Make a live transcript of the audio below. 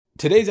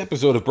Today's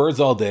episode of Birds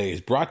All Day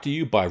is brought to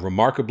you by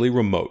Remarkably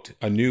Remote,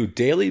 a new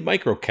daily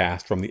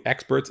microcast from the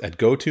experts at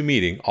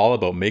GoToMeeting all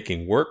about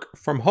making work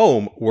from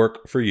home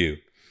work for you.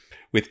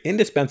 With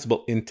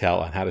indispensable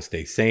intel on how to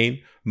stay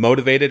sane,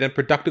 motivated, and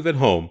productive at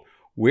home,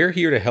 we're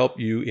here to help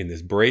you in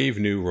this brave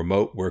new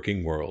remote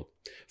working world.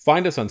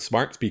 Find us on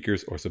smart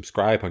speakers or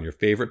subscribe on your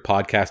favorite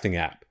podcasting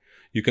app.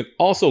 You can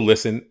also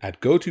listen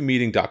at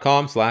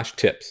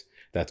gotomeeting.com/tips.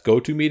 That's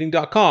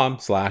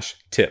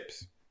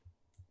gotomeeting.com/tips.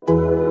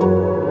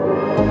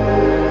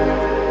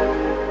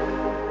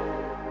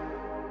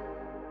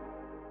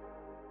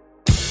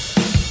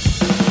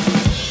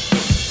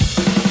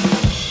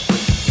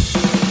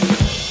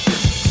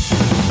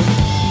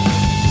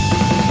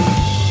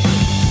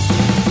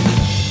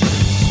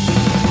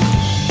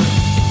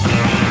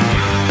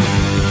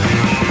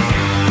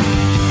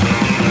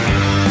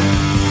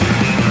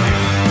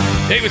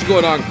 Hey, what's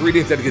going on?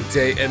 Greetings and a good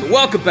day, and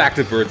welcome back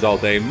to Birds All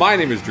Day. My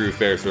name is Drew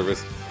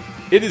Fairservice.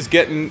 It is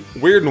getting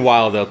weird and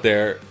wild out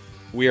there.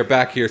 We are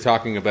back here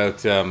talking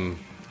about,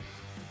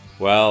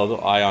 well,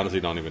 I honestly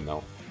don't even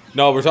know.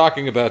 No, we're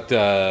talking about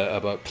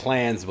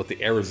plans, about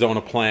the Arizona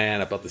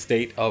plan, about the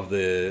state of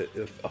the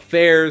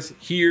affairs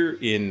here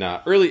in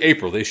early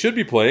April. They should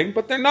be playing,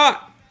 but they're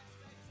not.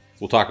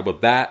 We'll talk about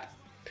that,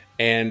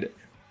 and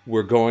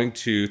we're going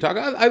to talk.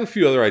 I have a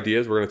few other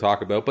ideas we're going to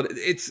talk about, but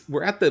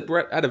we're at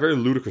a very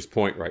ludicrous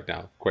point right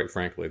now. Quite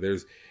frankly,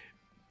 there's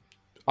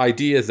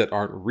ideas that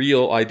aren't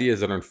real, ideas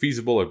that aren't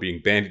feasible, are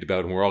being bandied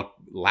about, and we're all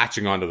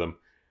latching onto them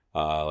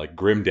like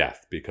grim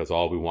death because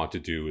all we want to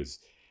do is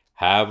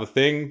have a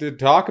thing to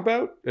talk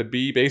about. It'd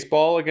be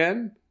baseball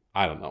again.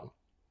 I don't know,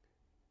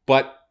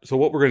 but so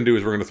what we're going to do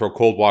is we're going to throw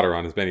cold water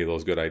on as many of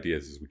those good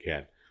ideas as we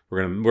can.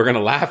 We're going to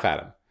laugh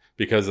at them.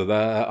 Because of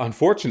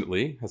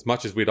unfortunately, as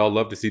much as we'd all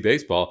love to see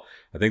baseball,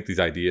 I think these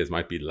ideas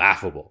might be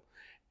laughable.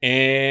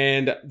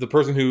 And the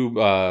person who,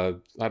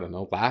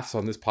 laughs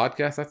on this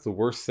podcast, that's the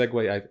worst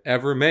segue I've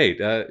ever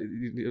made.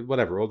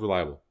 Whatever, old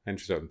reliable.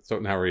 Andrew Stoughton.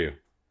 Stoughton, how are you?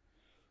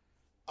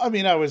 I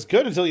mean, I was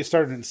good until you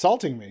started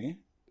insulting me.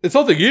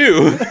 Insulting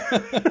you?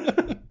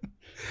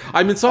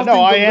 I'm insulting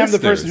No, I am listeners. the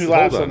person who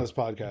laughs on this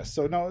podcast.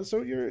 So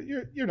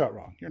you're not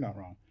wrong. You're not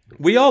wrong.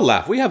 We all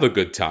laugh. We have a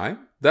good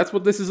time. That's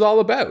what this is all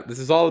about. This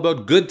is all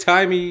about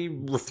good-timey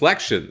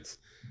reflections.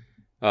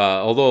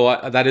 Although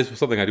that is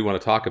something I do want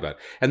to talk about.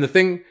 And the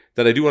thing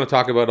that I do want to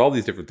talk about, all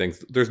these different things,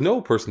 there's no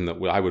person that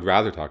I would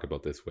rather talk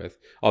about this with,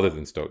 other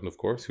than Stoughton, of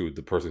course, the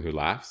person who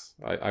laughs.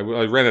 I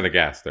ran out of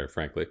gas there,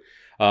 frankly.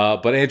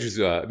 But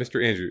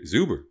Mr. Andrew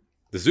Zuber,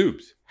 the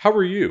Zoobs, how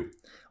are you?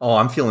 Oh,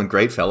 I'm feeling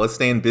great, fellas.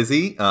 Staying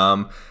busy.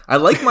 I'm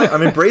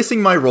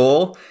embracing my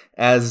role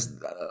as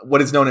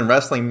what is known in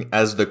wrestling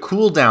as the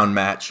cool down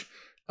match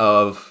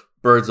of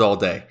Birds All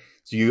Day.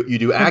 So you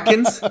do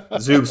Atkins,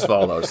 Zoobs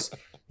follows.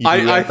 You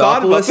do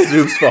Anthopoulos,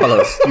 Zoobs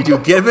follows. You do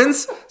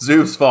Givens,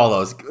 Zoobs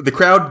follows. The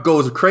crowd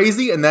goes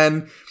crazy, and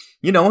then,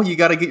 you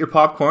got to get your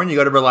popcorn. You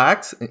got to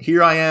relax.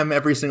 Here I am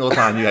every single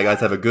time you guys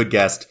have a good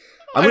guest.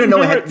 I'm going to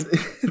know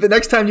the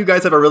next time you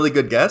guys have a really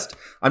good guest,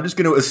 I'm just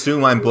going to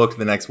assume I'm booked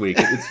the next week.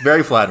 It's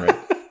very flattering.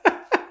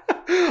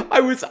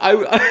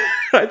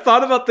 I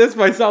thought about this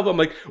myself. I'm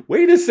like,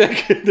 wait a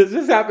second. Does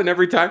this happen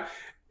every time?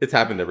 It's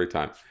happened every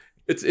time.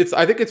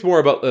 I think it's more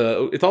about,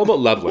 it's all about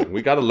leveling.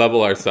 We got to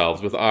level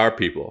ourselves with our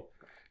people.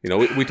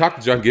 We talked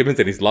to John Gibbons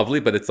and he's lovely,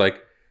 but it's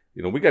like,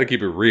 we got to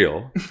keep it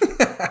real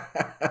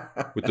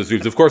with the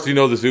Zoobs. Of course, the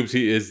Zoobs.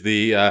 He is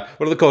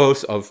one of the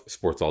co-hosts of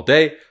Sports All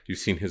Day. You've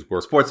seen his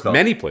work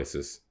many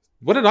places.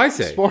 What did I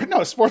say?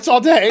 Sports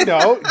All Day.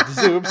 No,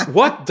 Zoobs.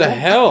 What the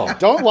hell?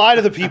 Don't lie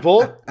to the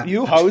people.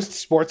 You host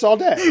Sports All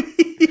Day.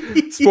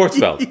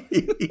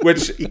 Sportsfeld,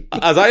 which,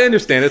 as I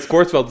understand it,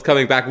 Sportsfeld is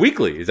coming back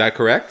weekly. Is that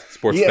correct?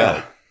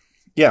 Sportsfeld.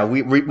 Yeah,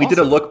 we did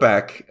a look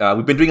back.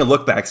 We've been doing a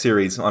look back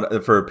series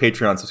for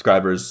Patreon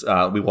subscribers.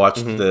 We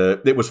watched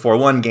it was for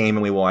one game,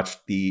 and we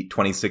watched the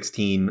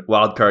 2016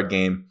 wildcard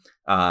game,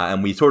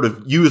 and we sort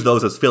of used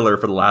those as filler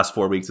for the last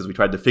 4 weeks as we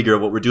tried to figure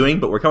out what we're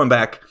doing. But we're coming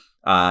back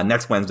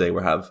next Wednesday.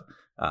 We'll have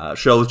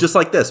shows just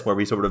like this where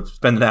we sort of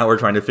spend an hour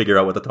trying to figure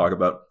out what to talk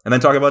about, and then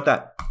talk about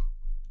that.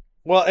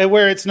 Well,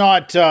 where it's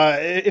not,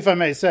 if I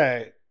may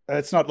say,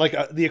 it's not like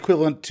the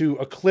equivalent to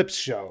a clips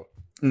show.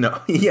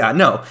 No,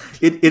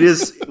 it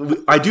is.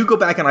 I do go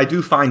back and I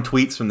do find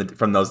tweets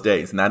from those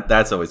days, and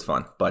that's always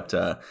fun. But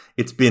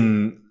it's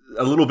been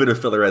a little bit of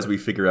filler as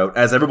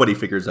everybody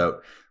figures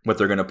out what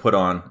they're going to put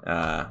on.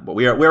 But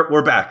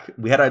we're back.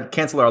 We had to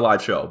cancel our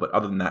live show, but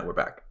other than that, we're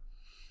back.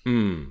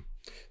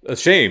 A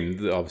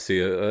shame,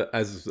 obviously,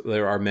 as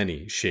there are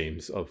many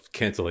shames of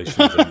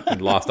cancellations and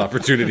lost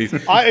opportunities.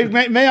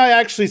 May I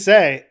actually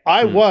say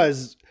I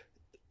was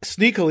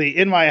sneakily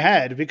in my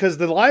head because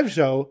the live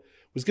show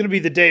was going to be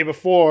the day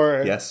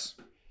before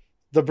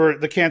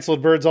the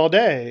canceled Birds All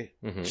Day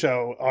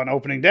show on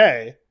opening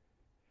day.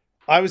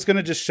 I was going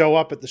to just show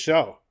up at the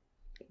show.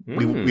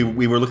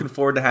 We were looking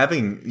forward to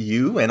having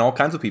you and all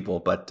kinds of people,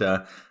 but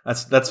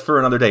that's for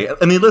another day.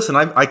 I mean, listen,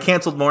 I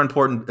canceled more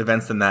important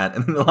events than that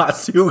in the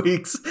last 2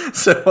 weeks,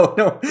 so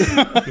no.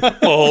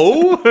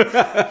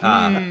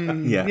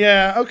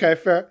 Yeah. Okay,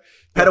 fair.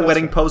 Had a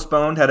wedding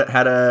postponed. Had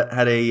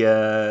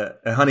a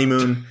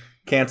honeymoon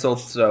canceled.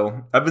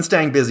 So I've been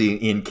staying busy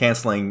in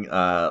canceling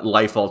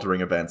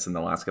life-altering events in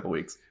the last couple of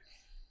weeks.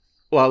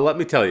 Well, let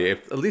me tell you,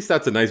 at least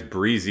that's a nice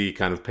breezy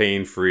kind of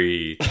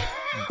pain-free,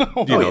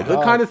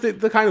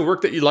 the kind of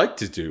work that you like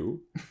to do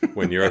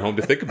when you're at home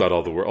to think about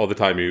all the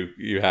time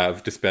you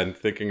have to spend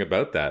thinking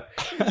about that.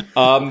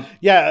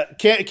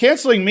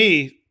 Canceling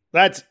me,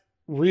 that's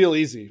real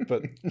easy,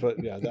 but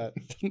yeah, that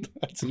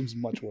seems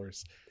much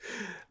worse.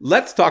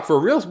 Let's talk for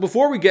real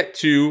before we get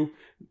to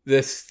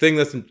this thing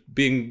that's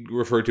being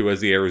referred to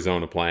as the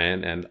Arizona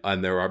plan, and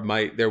there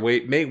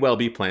may well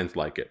be plans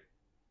like it.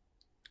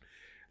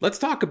 Let's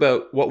talk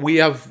about what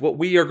we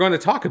are going to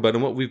talk about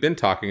and what we've been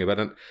talking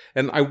about.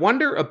 And I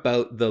wonder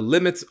about the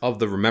limits of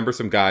the Remember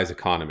Some Guys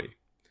economy.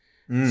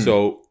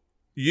 So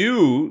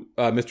you,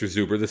 Mr.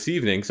 Zuber, this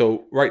evening,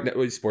 so right now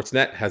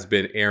Sportsnet has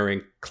been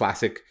airing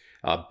classic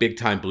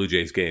big-time Blue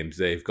Jays games.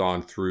 They've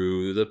gone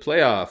through the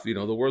playoff,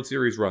 the World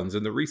Series runs,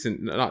 and the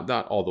recent, not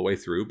all the way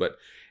through, but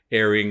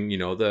airing,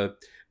 the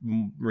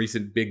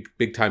recent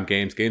big-time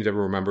games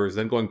everyone remembers,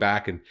 then going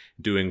back and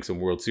doing some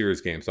World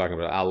Series games, talking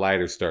about Al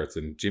Leiter starts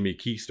and Jimmy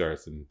Key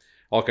starts and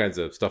all kinds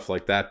of stuff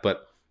like that.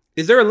 But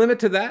is there a limit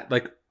to that?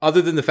 Like,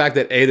 other than the fact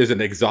that, there's an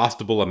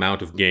inexhaustible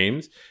amount of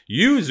games?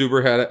 You,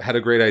 Zuber, had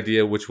a great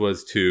idea, which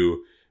was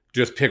to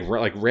just pick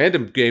like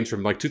random games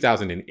from like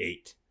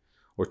 2008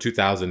 or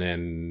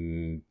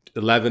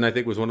 2011, I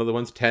think was one of the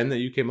ones, 10 that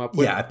you came up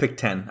with. Yeah, I picked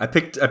 10. I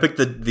picked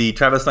the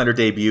Travis Snyder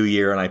debut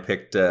year, and I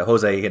picked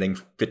Jose hitting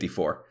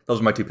 54. Those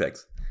were my 2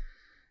 picks.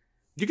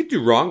 You could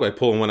do wrong by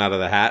pulling one out of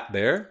the hat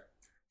there.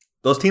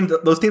 Those teams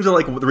are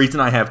like the reason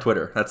I have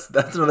Twitter.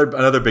 That's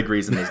another big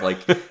reason, is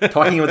like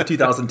talking about the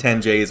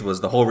 2010 Jays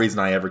was the whole reason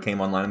I ever came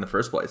online in the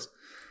first place.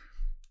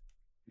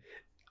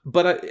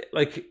 But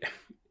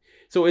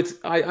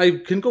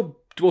I can go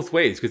both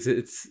ways, because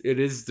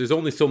there's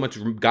only so much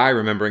guy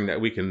remembering that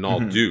we can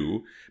all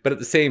do, but at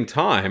the same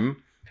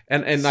time,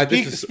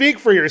 speak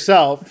for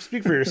yourself,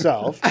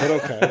 but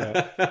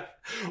okay. Yeah.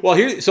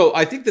 Well, so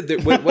I think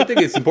that one thing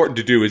that's important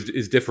to do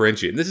is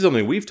differentiate. And this is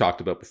something we've talked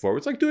about before.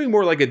 It's like doing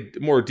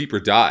more deeper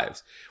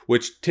dives,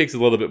 which takes a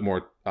little bit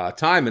more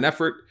time and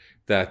effort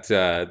that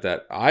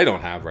I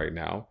don't have right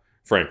now,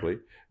 frankly.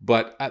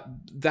 But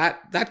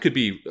that could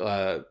be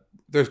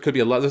there's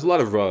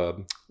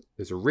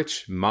a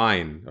rich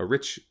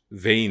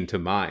vein to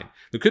mine.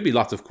 There could be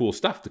lots of cool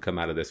stuff to come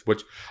out of this,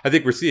 which I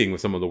think we're seeing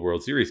with some of the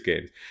World Series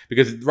games.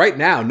 Because right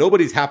now,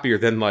 nobody's happier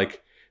than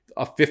like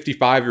a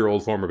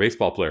 55-year-old former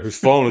baseball player whose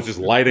phone is just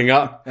lighting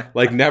up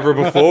like never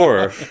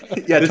before.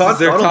 Yeah, Todd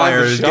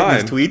Stottlemyre is getting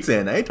his tweets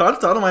in. Hey,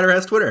 Todd Stottlemyre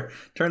has Twitter.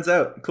 Turns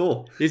out,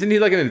 cool. Isn't he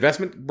like an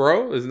investment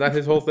bro? Isn't that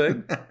his whole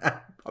thing?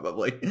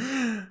 Probably.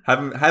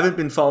 Haven't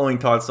been following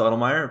Todd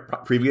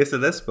Stottlemyre previous to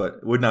this,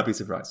 but would not be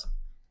surprised.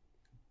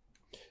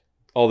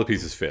 All the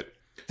pieces fit.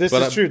 This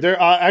is true.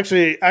 There are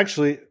actually,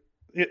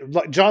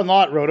 John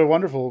Lott wrote a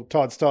wonderful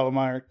Todd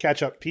Stottlemyre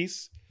catch-up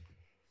piece,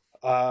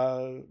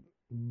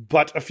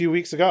 but a few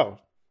weeks ago.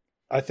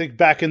 I think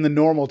back in the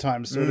normal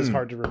times, so it is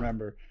hard to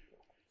remember.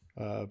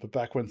 But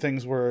back when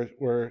things were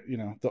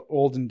the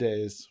olden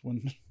days,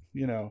 when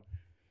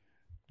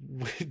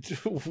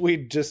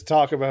we'd just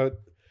talk about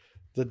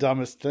the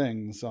dumbest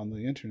things on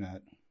the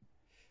internet.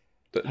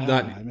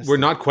 We're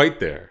not quite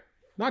there.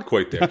 Not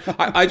quite there.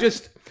 I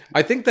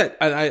think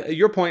that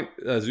your point,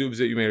 Zoobs,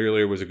 that you made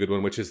earlier was a good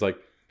one, which is like,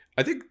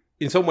 I think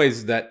in some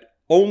ways that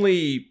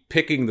only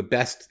picking the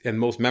best and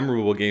most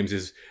memorable games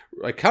is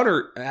like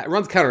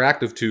runs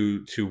counteractive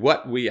to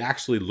what we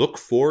actually look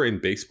for in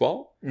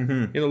baseball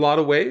in a lot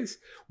of ways,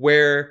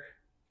 where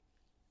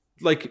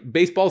like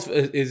baseball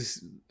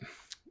is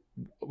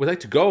we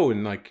like to go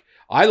and like,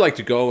 I like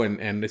to go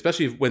and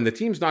especially when the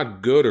team's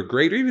not good or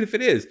great, or even if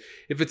it is,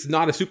 if it's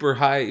not a super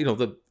high,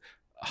 the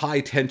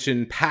high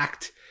tension,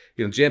 packed,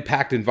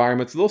 jam-packed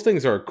environments. Those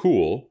things are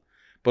cool,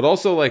 but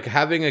also like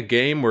having a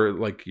game where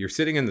like you're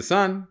sitting in the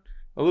sun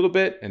a little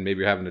bit and maybe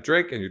you're having a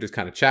drink and you're just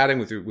kind of chatting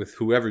with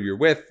whoever you're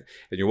with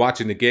and you're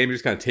watching the game, you're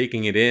just kind of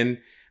taking it in.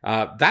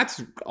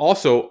 That's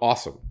also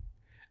awesome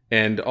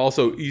and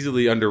also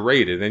easily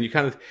underrated. And you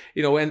kind of,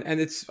 and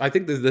it's, I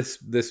think there's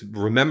this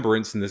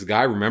remembrance and this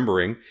guy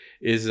remembering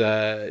is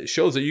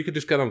shows that you could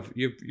just kind of,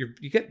 you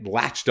get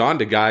latched on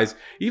to guys,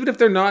 even if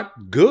they're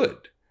not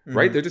good.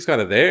 Right? They're just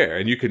kind of there.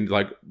 And you can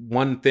like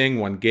one thing,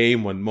 one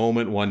game, one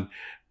moment, one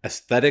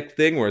aesthetic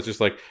thing where it's just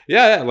like,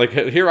 yeah, like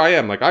here I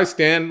am. Like I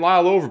stand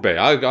Lyle Overbay.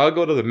 I'll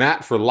go to the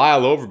mat for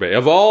Lyle Overbay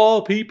of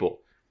all people.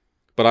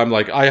 But I'm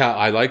like,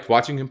 I liked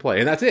watching him play.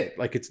 And that's it.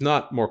 Like it's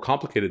not more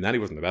complicated than that. He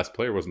wasn't the best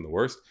player, wasn't the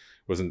worst.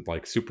 Wasn't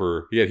like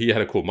super, he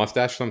had a cool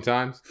mustache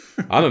sometimes.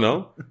 I don't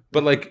know.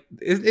 But like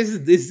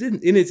is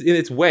in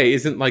its way,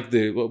 isn't like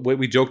what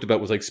we joked about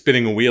was like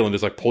spinning a wheel and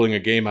just like pulling a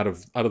game out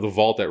of the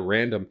vault at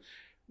random.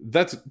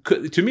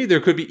 to me, there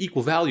could be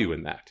equal value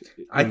in that.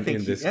 In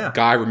this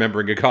guy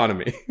remembering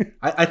economy.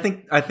 I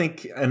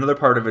think another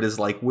part of it is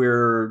like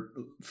we're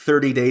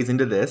 30 days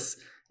into this,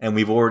 and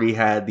we've already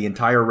had the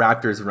entire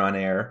Raptors run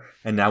air,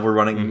 and now we're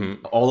running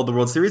all of the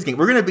World Series games.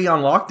 We're going to be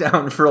on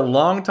lockdown for a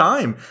long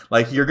time.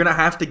 Like, you're going to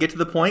have to get to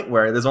the point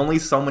where there's only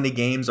so many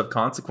games of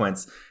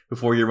consequence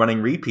before you're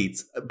running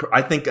repeats.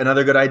 I think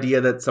another good idea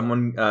that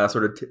someone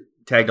sort of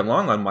tagged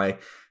along on my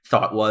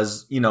thought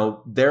was,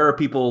 there are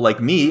people like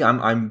me.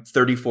 I'm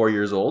 34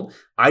 years old.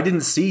 I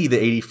didn't see the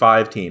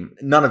 85 team.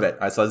 None of it.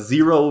 I saw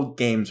 0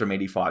 games from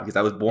 85 because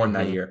I was born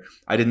that year.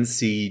 I didn't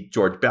see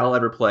George Bell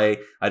ever play.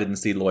 I didn't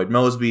see Lloyd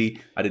Mosby.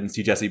 I didn't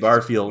see Jesse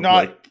Barfield.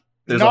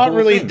 Not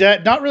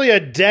really a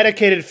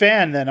dedicated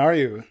fan then, are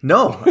you?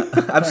 No,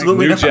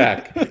 absolutely New not.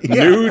 Jack.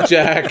 New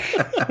Jack.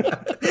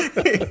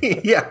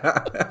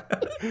 Yeah.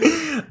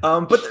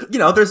 But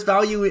there's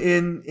value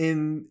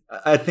in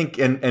I think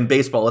in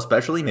baseball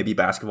especially. Maybe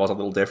basketball's a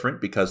little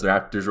different because the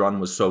Raptors run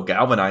was so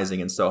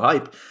galvanizing and so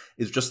hype.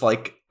 It's just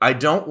like, I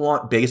don't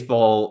want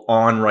baseball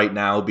on right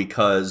now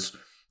because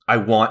I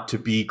want to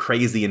be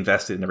crazy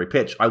invested in every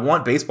pitch. I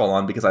want baseball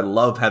on because I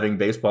love having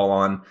baseball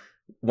on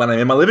when I'm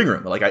in my living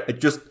room. Like, I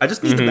just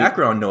need the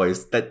background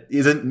noise that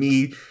isn't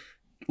me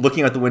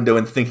looking out the window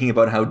and thinking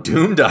about how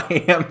doomed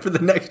I am for the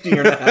next year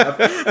and a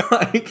half.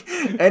 Like,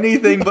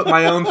 anything but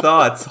my own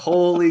thoughts.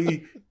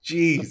 Holy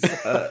jeez.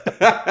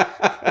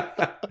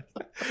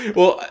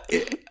 Well,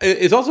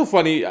 it's also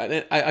funny.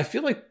 I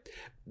feel like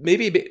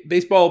maybe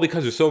baseball,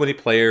 because there's so many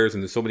players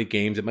and there's so many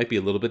games, it might be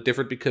a little bit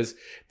different, because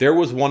there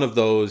was one of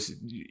those,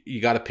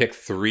 you got to pick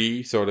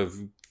 3 sort of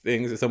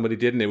things that somebody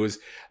did, and it was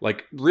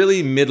like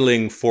really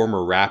middling former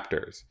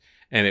Raptors.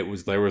 And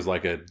there was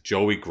like a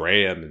Joey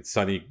Graham and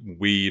Sonny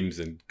Weems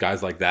and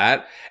guys like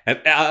that. And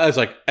I was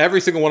like,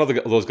 every single one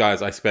of those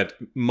guys I spent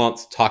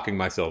months talking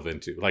myself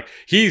into. Like,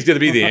 he's going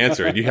to be the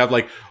answer. And you have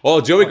like,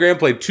 Joey Graham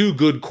played 2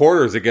 good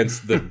quarters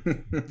against the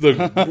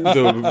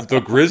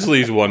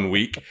Grizzlies one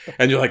week.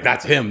 And you're like,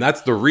 that's him.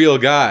 That's the real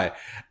guy.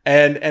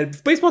 And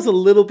baseball's a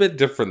little bit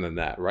different than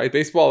that, right?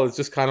 Baseball is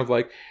just kind of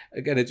like,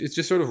 again, it's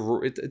just sort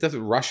of, it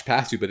doesn't rush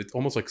past you, but it's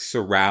almost like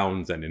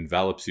surrounds and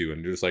envelops you.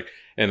 And you're just like,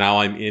 and now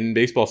I'm in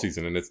baseball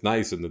season and it's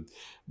nice. And the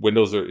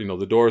windows are,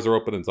 the doors are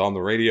open and it's on the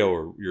radio,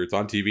 or it's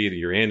on TV and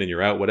you're in and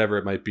you're out, whatever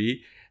it might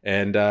be.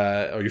 And,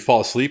 or you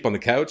fall asleep on the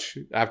couch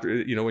after,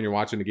 when you're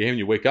watching the game, and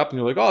you wake up and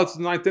you're like, oh, it's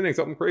the 9th inning,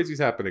 something crazy's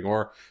happening.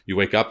 Or you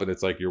wake up and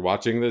it's like, you're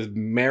watching the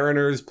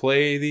Mariners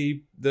play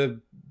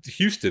the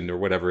Houston or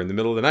whatever in the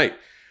middle of the night.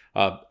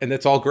 And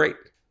that's all great,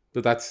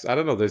 but that's, I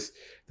don't know.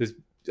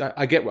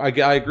 I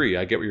agree.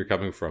 I get where you're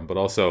coming from, but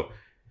also,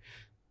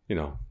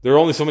 there are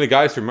only so many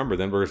guys to remember.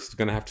 Then we're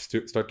going to have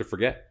to start to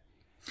forget.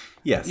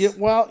 Yes. Yeah,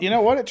 well, you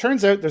know what? It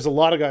turns out there's a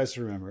lot of guys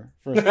to remember.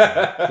 First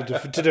of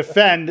all, to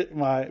defend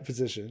my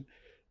position,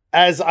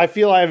 as I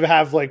feel I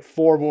have like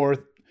 4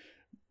 more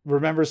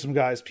remember some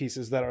guys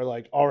pieces that are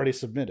like already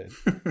submitted.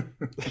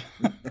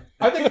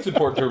 I think it's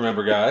important to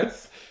remember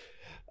guys.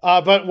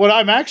 But what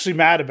I'm actually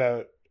mad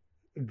about,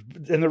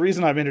 and the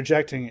reason I'm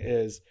interjecting,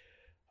 is,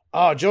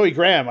 Joey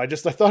Graham. I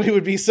thought he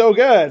would be so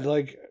good.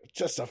 Like,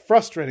 just a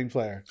frustrating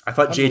player. I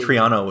thought Jay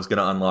Triano was going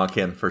to unlock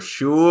him for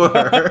sure.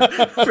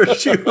 For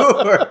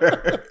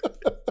sure.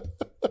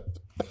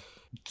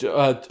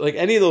 Like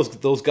any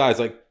of those guys,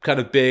 like kind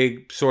of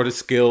big, sort of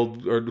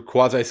skilled or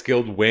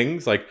quasi-skilled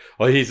wings. Like,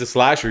 he's a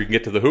slasher. He can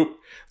get to the hoop.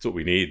 That's what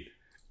we need.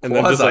 And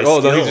then just like, no,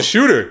 he's a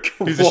shooter.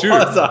 He's a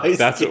shooter.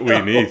 That's what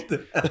we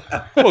need.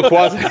 Well,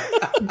 quasi.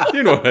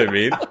 You know what I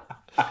mean.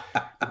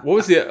 What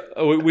was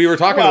we were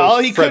talking about? Well,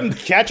 he couldn't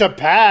catch a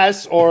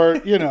pass or,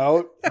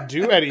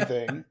 do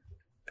anything.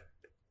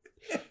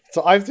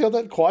 So I feel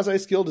that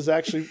quasi-skilled is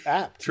actually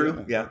apt.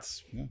 True, yeah.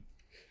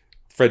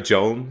 Fred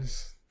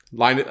Jones.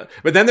 But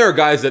then there are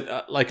guys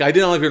that, like, I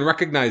didn't even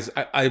recognize.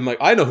 I'm like,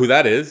 I know who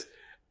that is.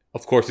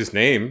 Of course, his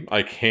name,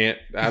 I can't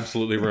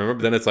absolutely remember.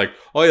 But then it's like,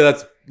 oh, yeah,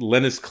 that's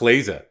Lennis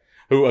Kleza,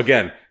 who,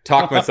 again,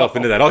 talked myself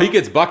into that. Oh, he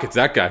gets buckets,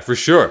 that guy, for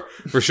sure.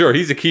 For sure.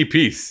 He's a key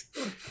piece.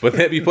 But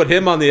then you put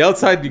him on the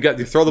outside,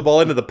 you throw the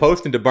ball into the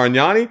post, into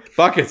Bargnani,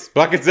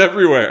 buckets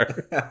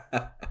everywhere.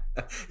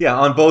 Yeah,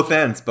 on both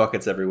ends,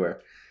 buckets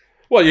everywhere.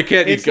 Well, you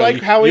can't. It's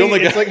like how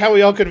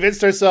we all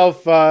convinced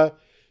ourselves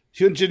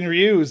Hyunjin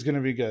Ryu is going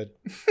to be good.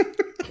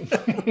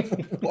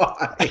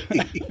 Why?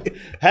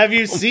 Have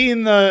you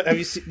seen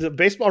the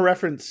Baseball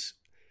Reference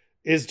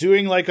is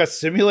doing like a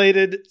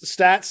simulated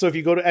stat? So if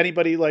you go to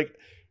anybody like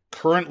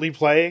currently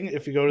playing,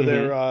 if you go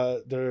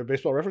to their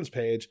Baseball Reference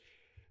page,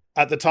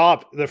 at the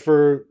top,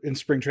 in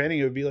spring training,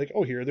 it would be like,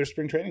 oh, here are their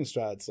spring training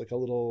stats, like a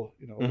little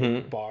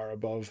bar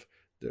above.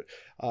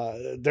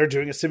 They're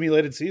doing a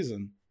simulated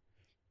season.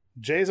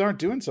 Jays aren't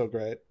doing so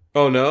great.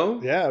 Oh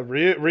no! Yeah,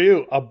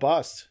 Ryu, a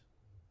bust.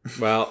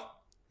 Well,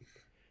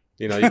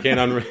 you can't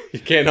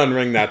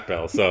unring that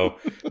bell. So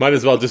might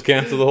as well just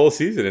cancel the whole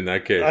season in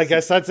that case. I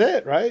guess that's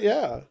it, right?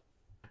 Yeah.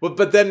 Well,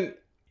 but then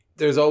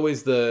there's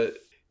always those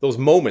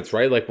moments,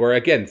 right? Like where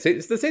again,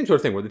 it's the same sort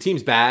of thing where the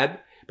team's bad,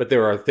 but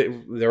there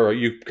are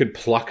you can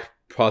pluck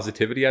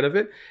positivity out of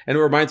it. And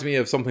it reminds me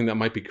of something that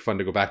might be fun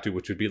to go back to,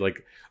 which would be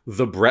like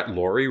the Brett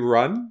Laurie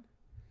run,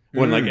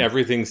 when like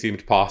everything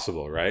seemed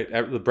possible, right?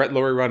 The Brett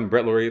Laurie run,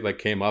 Brett Laurie like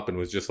came up and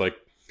was just like,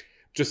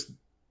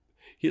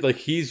 it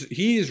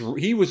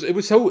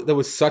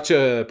was such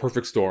a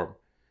perfect storm.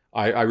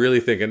 I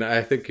really think, and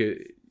I think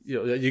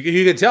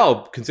you can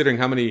tell considering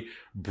how many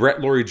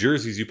Brett Laurie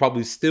jerseys you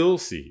probably still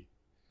see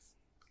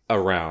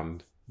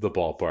around the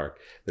ballpark.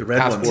 The red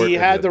ones. He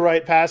had the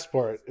right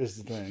passport is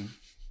the thing.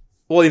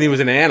 Well, and he was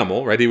an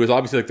animal, right? He was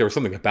obviously like, there was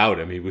something about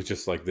him. He was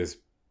just like this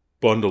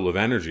bundle of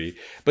energy.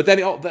 But then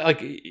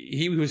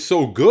he was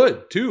so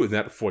good too in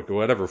that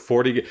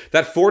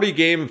 40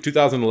 game of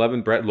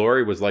 2011. Brett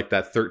Laurie was like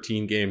that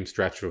 13 game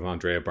stretch of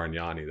Andrea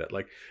Bargnani that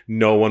like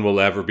no one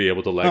will ever be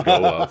able to let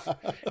go of.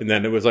 And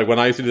then it was like when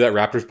I used to do that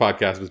Raptors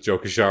podcast with Joe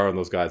Kishara and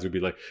those guys would be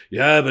like,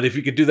 yeah, but if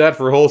you could do that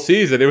for a whole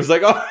season, it was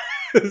like, oh,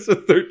 it's a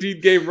 13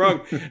 game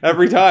run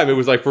every time. It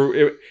was like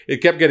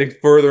it kept getting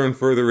further and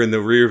further in the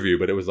rear view,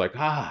 but it was like,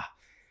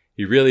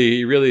 he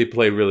really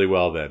played really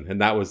well then.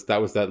 And that was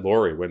that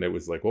Laurie when it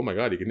was like, oh my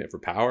God, he can hit for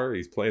power.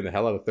 He's playing the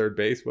hell out of third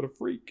base. What a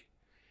freak.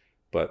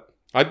 But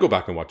I'd go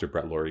back and watch a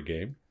Brett Laurie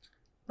game.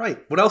 Right.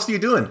 What else are you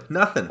doing?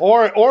 Nothing.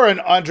 Or an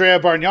Andrea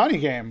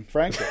Bargnani game,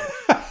 frankly.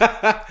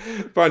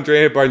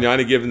 Andrea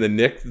Bargnani giving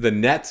the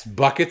Nets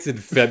buckets in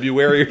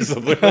February or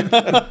something like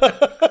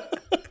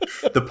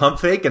that. The pump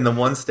fake and the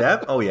one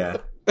step? Oh, yeah.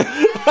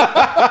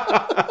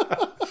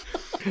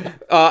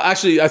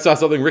 Actually, I saw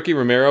something. Ricky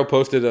Romero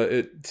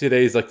posted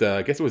today's like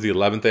I guess it was the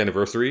 11th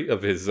anniversary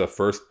of his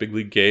first big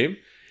league game,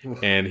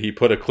 and he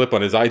put a clip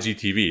on his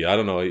IGTV. I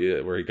don't know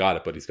where he got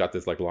it, but he's got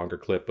this like longer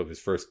clip of his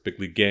first big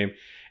league game,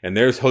 and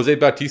there's Jose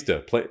Bautista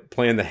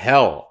playing the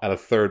hell out of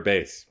third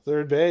base.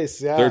 Third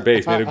base, yeah. Third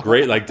base made a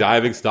great like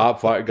diving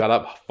stop, got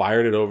up,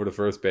 fired it over to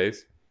first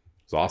base.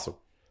 It's awesome.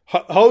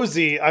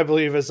 Hosey, I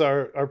believe, is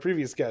our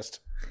previous guest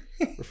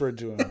referred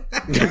to him.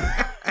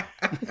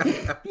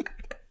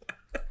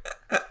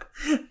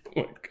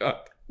 Oh my God.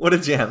 What a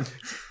gem.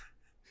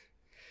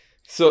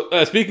 So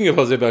speaking of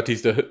Jose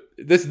Bautista,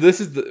 this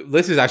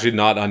is actually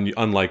not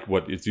unlike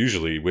what it's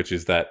usually, which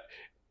is that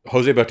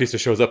Jose Bautista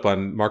shows up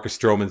on Marcus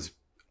Stroman's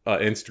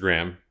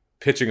Instagram,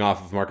 pitching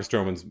off of Marcus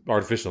Stroman's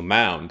artificial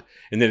mound,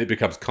 and then it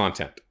becomes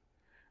content,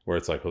 where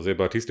it's like Jose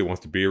Bautista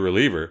wants to be a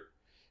reliever,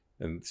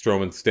 and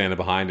Stroman's standing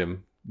behind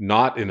him,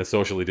 not in a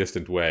socially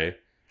distant way.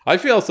 I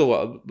feel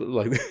so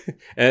like,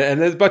 and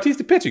there's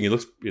Bautista pitching. He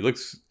looks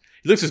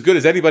as good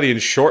as anybody in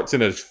shorts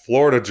in a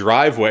Florida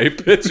driveway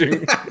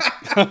pitching.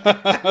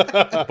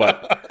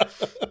 But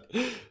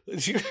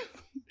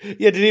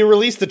yeah, did he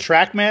release the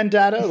TrackMan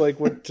data? Like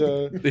what?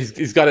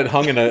 He's got it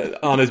hung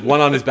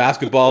on his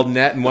basketball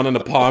net and one on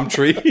a palm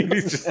tree.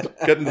 He's just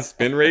getting the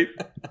spin rate.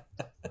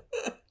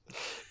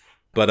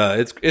 But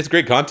it's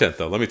great content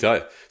though. Let me tell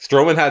you,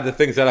 Stroman had the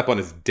thing set up on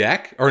his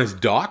deck or his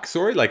dock.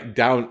 Sorry, like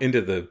down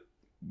into the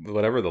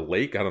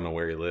lake. I don't know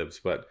where he lives,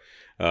 but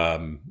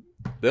that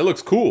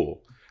looks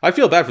cool. I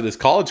feel bad for this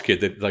college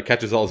kid that like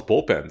catches all his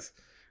bullpens.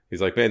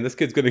 He's like, man, this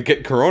kid's going to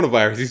get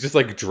coronavirus. He's just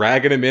like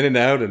dragging him in and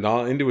out and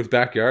all into his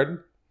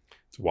backyard.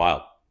 It's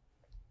wild.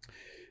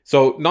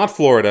 So not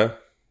Florida,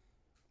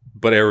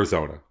 but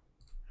Arizona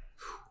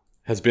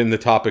has been the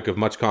topic of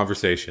much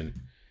conversation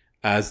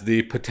as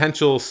the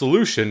potential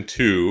solution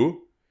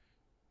to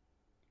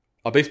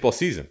a baseball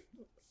season,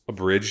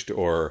 abridged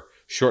or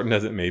shortened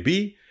as it may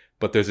be.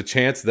 But there's a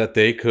chance that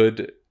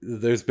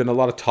there's been a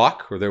lot of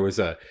talk, or there was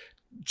a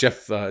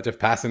Jeff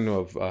Passan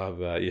of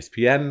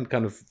ESPN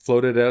kind of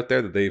floated out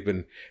there that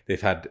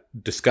they've had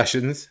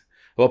discussions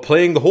about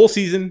playing the whole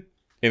season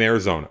in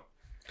Arizona.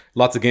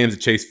 Lots of games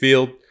at Chase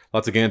Field,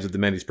 lots of games at the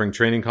many spring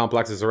training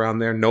complexes around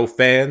there. No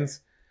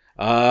fans.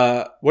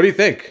 What do you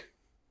think?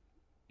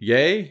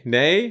 Yay?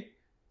 Nay?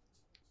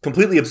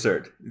 Completely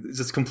absurd. It's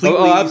just completely.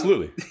 Oh,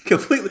 absolutely.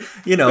 Completely.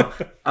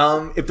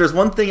 If there's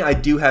one thing I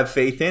do have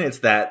faith in, it's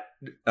that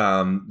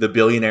the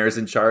billionaires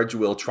in charge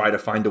will try to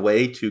find a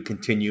way to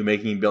continue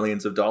making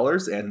billions of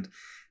dollars. And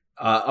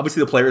obviously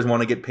the players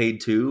want to get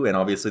paid too. And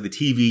obviously the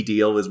TV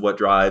deal is what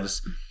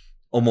drives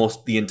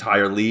almost the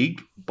entire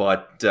league.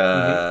 But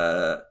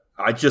there's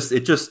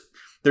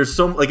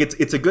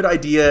it's a good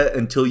idea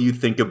until you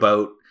think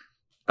about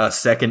a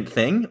second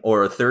thing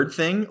or a third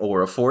thing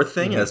or a fourth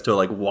thing as to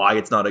like why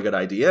it's not a good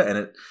idea. And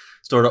it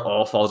sort of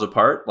all falls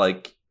apart.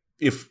 Like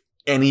if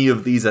any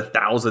of these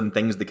 1,000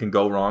 things that can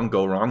go wrong,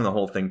 the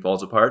whole thing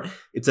falls apart.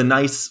 It's a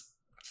nice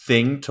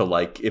thing to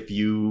like, if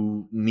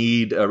you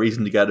need a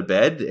reason to get out of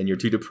bed and you're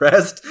too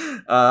depressed,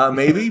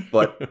 maybe,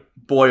 but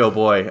boy, oh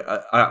boy,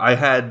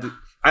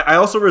 I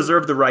also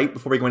reserve the right,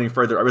 before we go any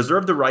further, I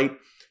reserve the right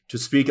to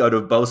speak out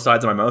of both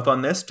sides of my mouth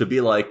on this, to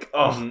be like,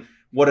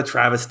 what a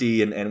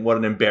travesty and what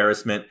an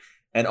embarrassment.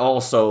 And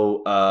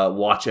also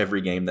watch every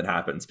game that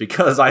happens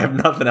because I have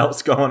nothing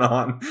else going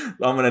on.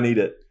 I'm going to need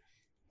it.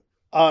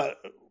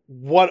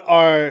 What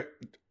our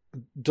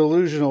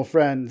delusional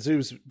friend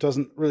Zeus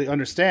doesn't really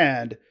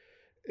understand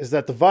is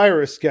that the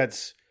virus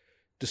gets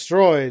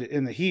destroyed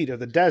in the heat of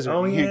the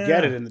desert. You can't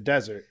get it in the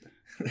desert.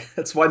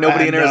 That's why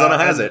nobody in Arizona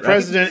has it.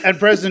 Right?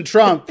 President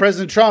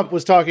Trump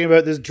was talking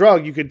about this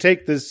drug. You could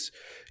take this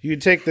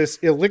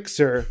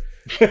elixir,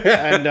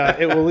 and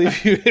it will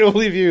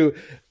leave you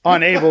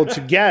unable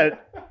to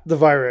get the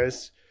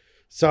virus.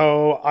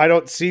 So I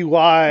don't see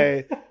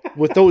why,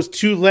 with those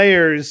 2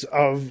 layers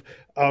of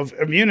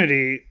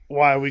immunity,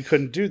 why we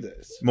couldn't do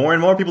this. More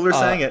and more people are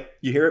saying it.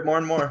 You hear it more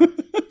and more.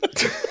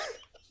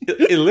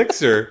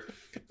 Elixir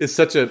is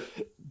such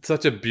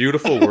a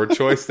beautiful word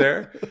choice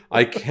there.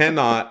 I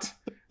cannot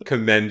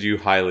commend you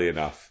highly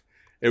enough.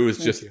 It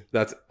was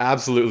that's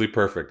absolutely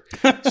perfect.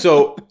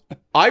 So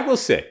I will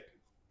say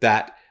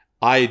that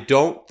I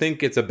don't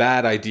think it's a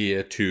bad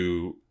idea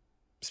to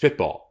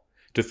spitball,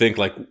 to think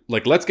like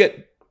let's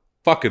get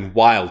fucking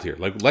wild here.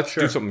 Like, let's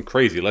do something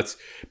crazy. Let's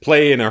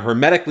play in a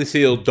hermetically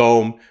sealed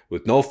dome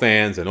with no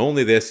fans and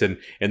only this. And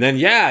then,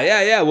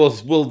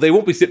 Well, they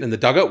won't be sitting in the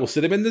dugout. We'll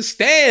sit them in the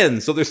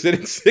stands. So they're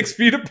sitting 6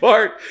 feet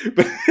apart,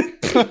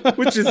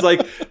 which is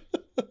like,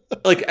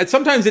 and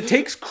sometimes it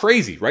takes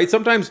crazy, right?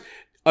 Sometimes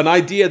an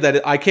idea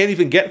that I can't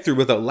even get through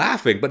without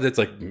laughing, but it's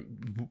like,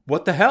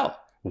 what the hell?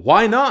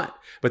 Why not?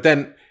 But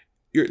then,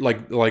 you're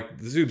like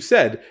Zub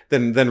said,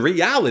 then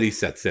reality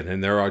sets in,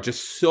 and there are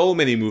just so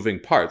many moving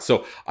parts.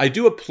 So I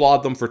do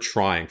applaud them for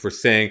trying, for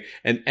saying,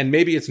 and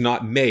maybe it's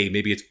not May,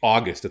 maybe it's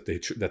August that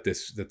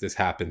this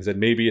happens, and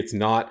maybe it's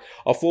not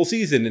a full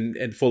season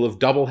and full of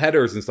double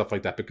headers and stuff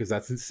like that, because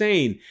that's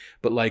insane.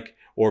 But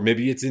or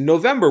maybe it's in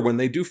November when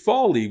they do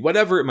fall league,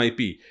 whatever it might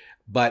be.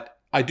 But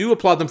I do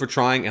applaud them for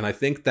trying, and I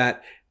think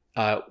that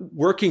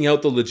working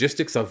out the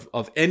logistics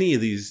of any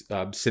of these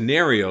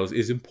scenarios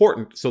is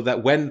important, so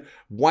that when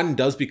one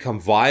does become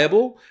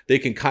viable, they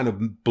can kind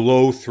of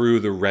blow through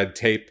the red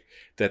tape,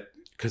 that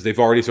because they've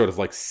already sort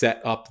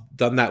of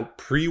done that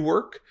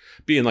pre-work,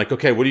 being like,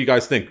 okay, what do you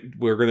guys think?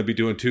 We're going to be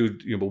doing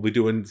we'll be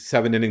doing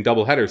 7-inning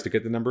double headers to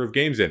get the number of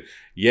games in.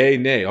 Yay,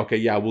 nay. Okay,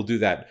 yeah, we'll do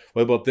that.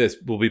 What about this?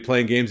 We'll be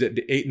playing games at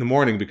 8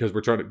 in because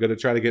we're going to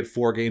try to get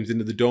 4 games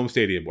into the Dome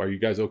Stadium. Are you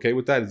guys okay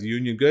with that? Is the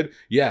union good?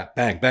 Yeah,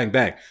 bang, bang,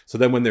 bang. So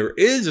then when there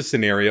is a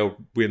scenario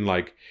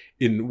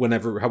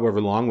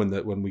however long,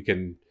 when we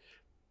can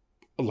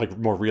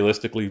more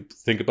realistically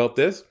think about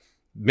this,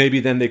 maybe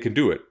then they can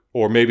do it.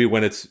 Or maybe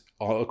when it's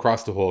all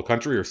across the whole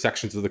country or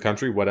sections of the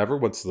country, whatever,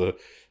 once the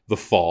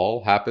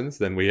fall happens,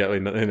 then we have,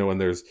 when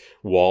there's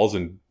walls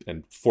and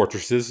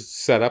fortresses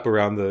set up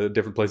around the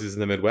different places in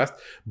the Midwest.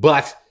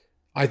 But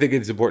I think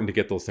it's important to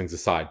get those things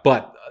aside.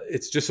 But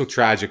it's just so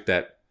tragic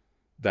that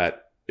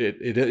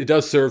it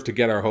does serve to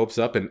get our hopes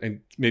up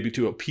and maybe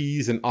to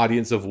appease an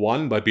audience of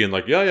one by being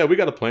like, yeah, we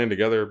got a plan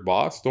together,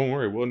 boss. Don't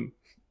worry,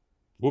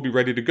 we'll be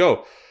ready to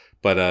go.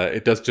 But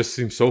it does just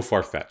seem so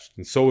far-fetched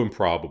and so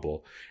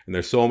improbable. And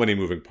there's so many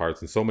moving parts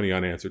and so many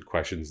unanswered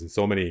questions and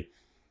so many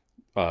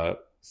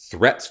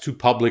threats to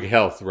public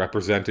health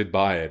represented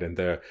by it, and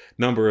the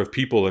number of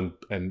people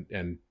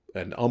and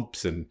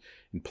umps and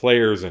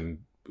players and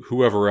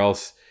whoever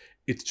else.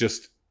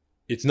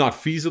 It's not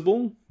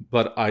feasible,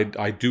 but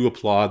I do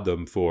applaud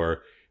them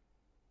for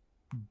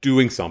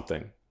doing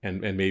something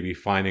and maybe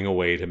finding a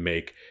way to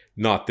make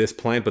not this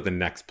plan, but the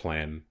next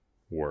plan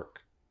work.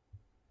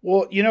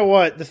 Well, you know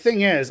what? The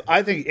thing is,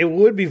 I think it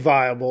would be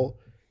viable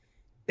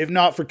if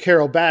not for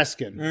Carol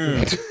Baskin.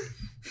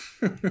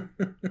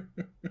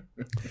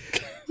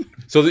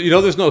 So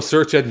there's no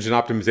search engine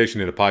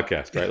optimization in a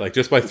podcast, right? Like,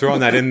 just by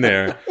throwing that in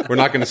there, we're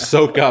not going to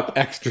soak up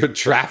extra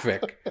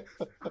traffic.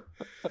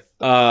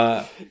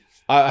 Have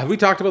we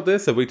talked about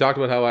this? Have we talked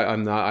about how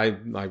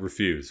I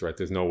refuse, right?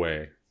 There's no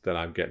way that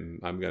I'm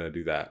going to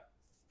do that.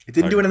 It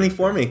didn't do anything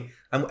for me.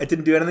 It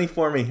didn't do anything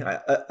for me.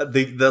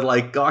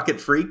 The Gawk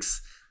It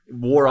freaks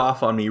wore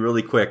off on me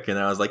really quick, and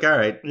I was like, all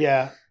right.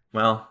 Yeah.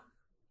 Well,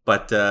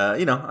 but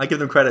I give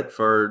them credit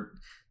for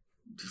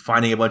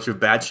finding a bunch of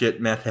batshit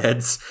meth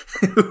heads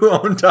who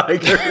own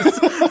tigers.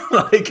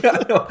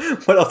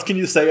 What else can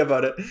you say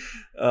about it?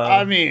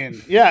 I mean,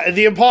 yeah,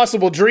 the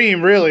impossible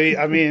dream, really.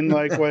 I mean,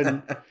 like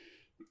when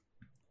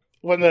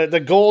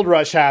the gold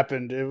rush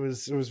happened, it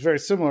was very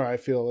similar. I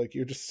feel like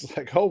you're just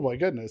like, oh my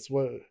goodness,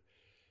 what?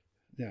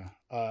 Yeah.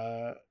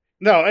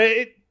 No,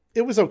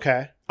 it was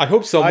okay. I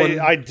hope someone.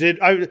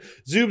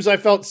 Zoobs, I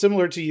felt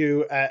similar to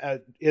you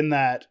in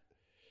that.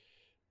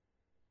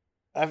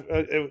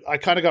 I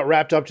kind of got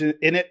wrapped up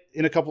in it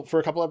for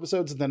a couple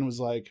episodes, and then was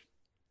like,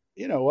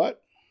 you know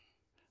what?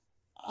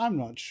 I'm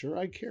not sure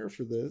I care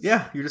for this.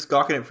 Yeah, you're just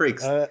gawking at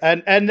freaks,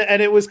 and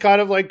it was kind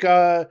of like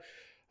it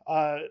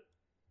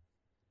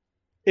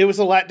was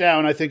a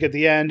letdown. I think at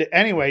the end,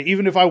 anyway.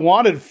 Even if I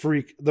wanted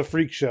the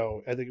freak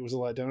show, I think it was a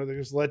letdown. I think it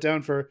was a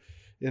letdown for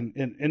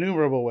in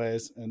innumerable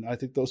ways, and I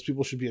think those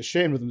people should be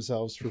ashamed of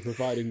themselves for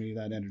providing me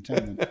that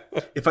entertainment.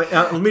 If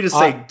let me just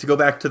say, to go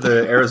back to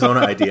the Arizona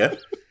idea.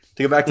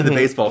 To go back to the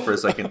baseball for a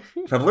second,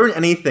 if I've learned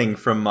anything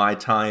from my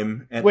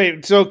time,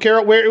 so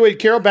Carol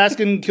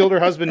Baskin killed her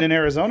husband in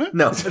Arizona?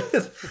 No,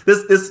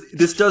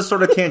 this does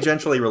sort of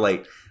tangentially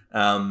relate.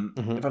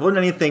 If I've learned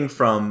anything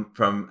from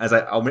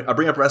I'll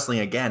bring up wrestling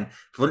again.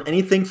 If I've learned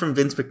anything from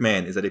Vince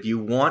McMahon, is that if you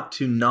want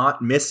to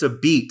not miss a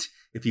beat,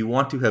 if you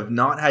want to have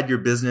not had your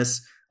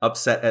business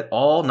upset at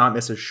all, not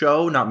miss a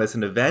show, not miss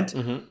an event.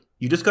 Mm-hmm.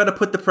 You just got to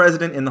put the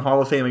president in the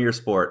Hall of Fame of your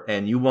sport,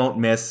 and you won't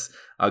miss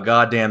a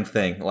goddamn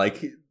thing.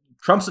 Like,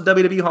 Trump's a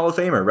WWE Hall of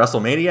Famer.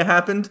 WrestleMania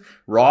happened.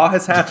 Raw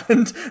has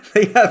happened.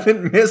 They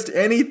haven't missed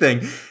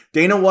anything.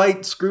 Dana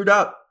White screwed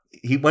up.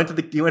 He went to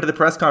the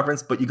press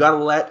conference, but you got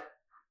to let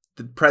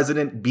the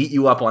president beat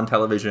you up on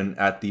television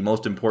at the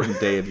most important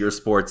day of your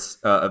sports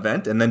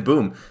event, and then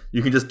boom,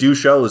 you can just do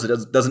shows.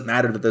 It doesn't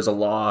matter that there's a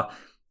law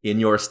in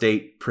your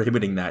state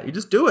prohibiting that. You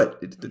just do it.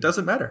 It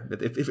doesn't matter.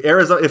 If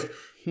Arizona,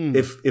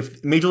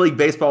 if Major League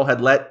Baseball had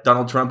let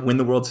Donald Trump win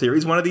the World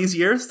Series one of these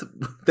years,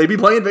 they'd be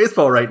playing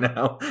baseball right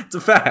now. It's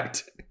a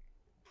fact.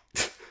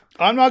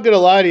 I'm not going to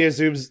lie to you,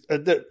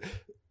 Zoobs.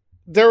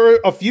 There were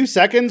a few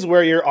seconds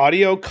where your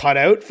audio cut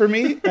out for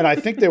me, and I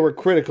think they were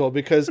critical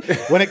because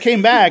when it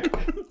came back,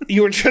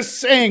 you were just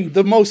saying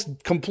the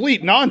most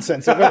complete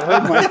nonsense I've ever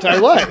heard in my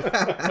entire life.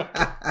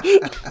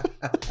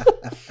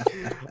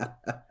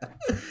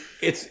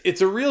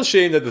 It's a real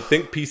shame that the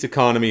think piece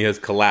economy has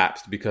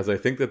collapsed, because I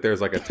think that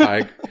there's like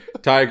a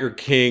Tiger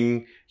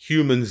King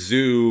human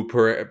zoo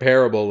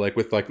parable, like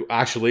with like,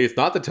 actually it's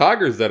not the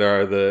tigers that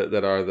are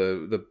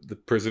the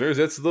prisoners,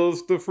 it's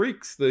the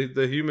freaks,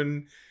 the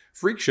human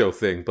freak show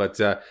thing. But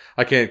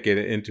I can't get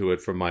into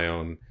it from my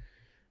own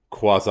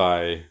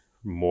quasi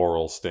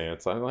moral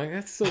stance. I'm like,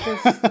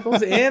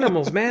 those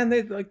animals, man.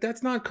 They like,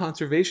 that's not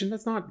conservation.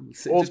 That's not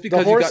just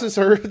because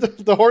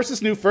the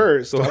horses knew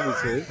first,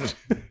 obviously.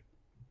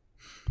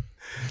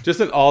 Just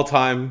an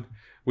all-time.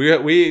 We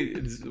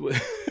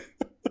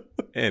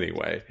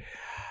anyway.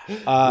 You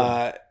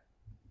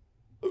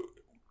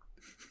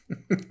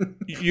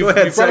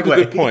brought up a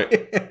good point.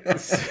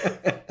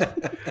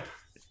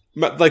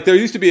 Like, there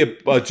used to be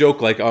a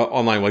joke like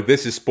online, like,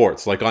 this is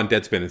sports, like on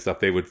Deadspin and stuff.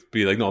 They would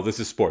be like, no, this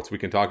is sports. We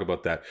can talk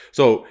about that.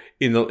 So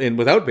in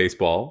without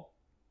baseball,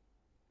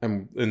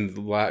 and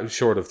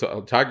short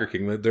of Tiger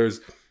King,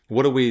 there's,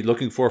 what are we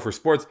looking for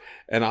sports?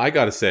 And I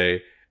got to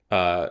say,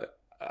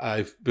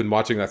 I've been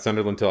watching that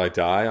Sunderland Till I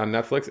Die on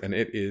Netflix, and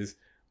it is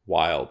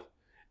wild.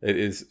 It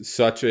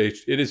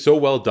is so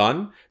well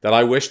done that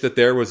I wish that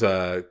there was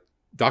a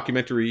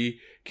documentary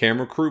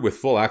camera crew with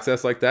full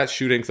access like that,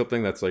 shooting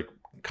something that's like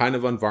kind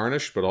of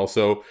unvarnished, but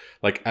also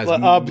like as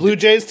Blue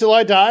Jays Till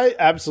I Die.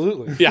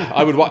 Absolutely. Yeah,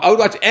 I would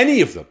watch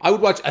any of them. I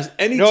would watch as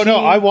any. No, team.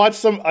 I watched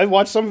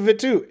some of it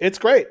too. It's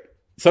great.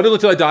 Sunderland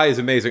Till I Die is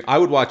amazing. I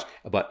would watch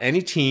about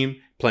any team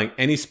playing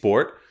any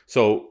sport.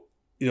 So,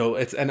 you know,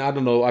 and I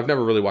don't know, I've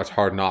never really watched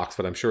Hard Knocks,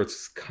 but I'm sure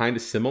it's kind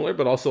of similar,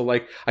 but also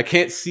like, I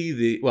can't see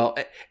the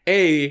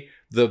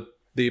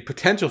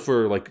potential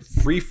for like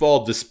free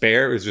fall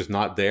despair is just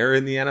not there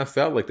in the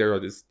NFL. Like, there are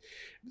just,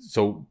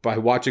 so by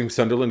watching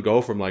Sunderland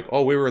go from like,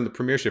 oh, we were in the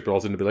Premiership, but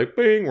also to be like,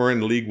 bing, we're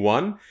in League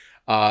One,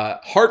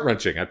 heart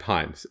wrenching at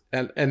times.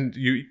 And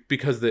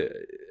because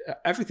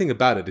everything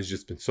about it has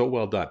just been so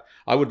well done.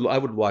 I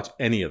would watch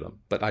any of them,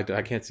 but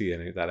I can't see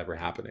any of that ever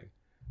happening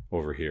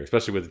over here,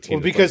 especially with the team.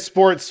 Well, because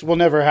sports will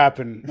never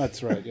happen.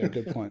 That's right. Yeah,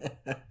 good point.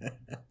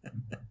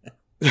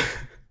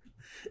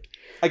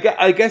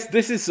 I guess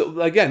this is,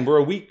 again,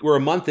 we're a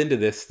month into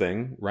this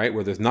thing, right?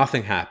 Where there's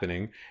nothing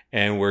happening,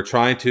 and we're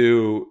trying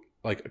to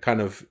like kind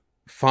of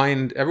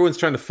everyone's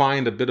trying to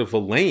find a bit of a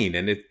lane,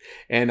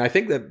 and I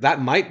think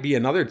that might be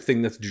another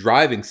thing that's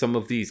driving some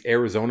of these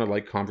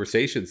Arizona-like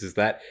conversations is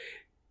that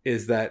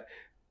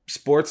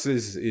sports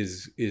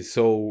is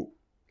so,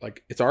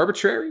 like, it's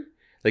arbitrary.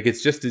 Like,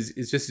 it's just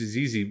as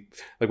easy.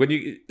 Like,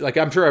 when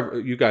I'm sure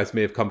you guys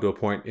may have come to a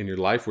point in your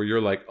life where you're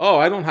like, oh,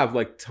 I don't have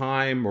like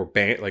time or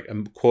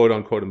quote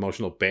unquote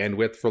emotional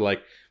bandwidth for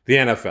like the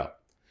NFL.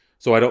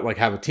 So I don't like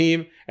have a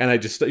team, and you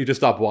just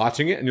stop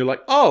watching it, and you're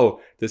like,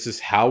 oh, this is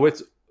how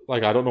it's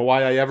like. I don't know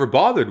why I ever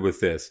bothered with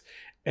this,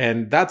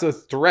 and that's a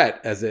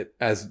threat as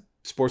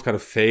sports kind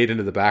of fade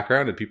into the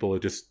background, and people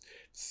just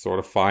sort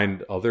of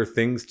find other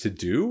things to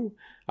do.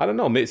 I don't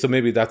know. So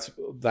maybe that's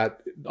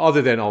that.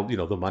 Other than all,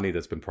 the money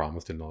that's been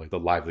promised and like the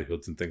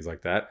livelihoods and things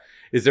like that,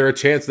 is there a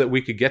chance that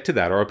we could get to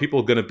that, or are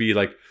people going to be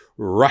like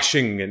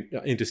rushing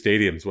into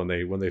stadiums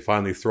when they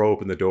finally throw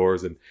open the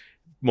doors and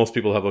most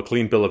people have a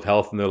clean bill of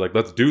health and they're like,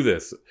 let's do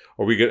this?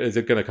 Or is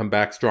it going to come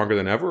back stronger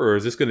than ever, or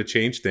is this going to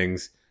change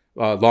things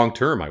long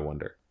term? I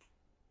wonder.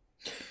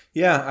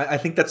 Yeah, I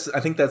think that's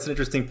an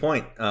interesting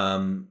point.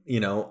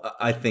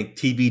 I think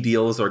TV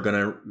deals are going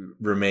to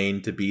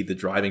remain to be the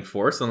driving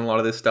force on a lot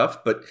of this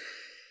stuff. But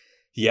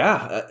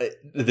yeah,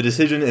 the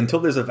decision,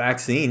 until there's a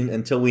vaccine,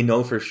 until we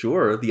know for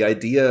sure, the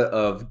idea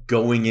of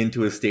going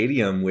into a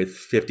stadium with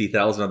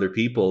 50,000 other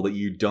people that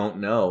you don't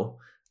know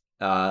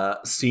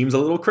seems a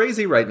little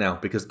crazy right now,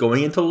 because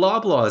going into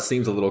Loblaws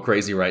seems a little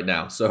crazy right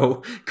now.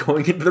 So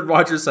going into the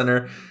Rogers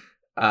Center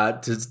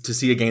to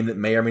see a game that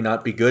may or may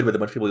not be good with a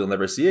bunch of people you'll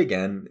never see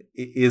again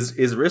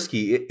is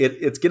risky.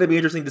 It's going to be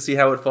interesting to see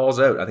how it falls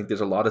out. I think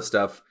there's a lot of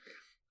stuff.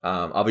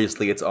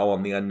 Obviously, it's all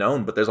on the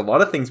unknown, but there's a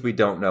lot of things we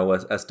don't know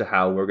as to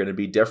how we're going to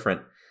be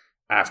different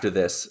after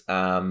this.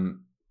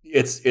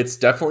 It's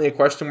definitely a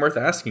question worth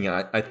asking.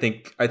 I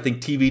think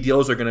TV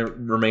deals are going to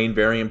remain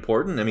very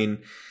important. I mean,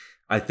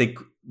 I think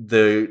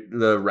the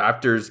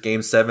Raptors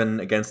Game 7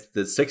 against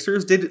the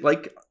Sixers did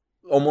like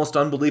almost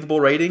unbelievable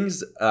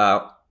ratings.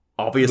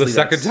 Obviously, the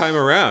second time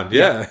around,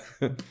 yeah.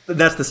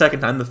 That's the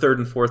second time. The third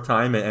and fourth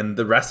time, and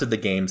the rest of the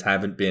games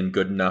haven't been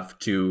good enough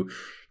to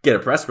get a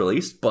press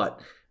release. But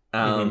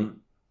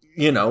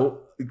you know,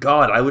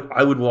 God, I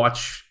would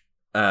watch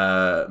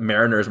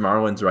Mariners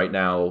Marlins right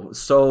now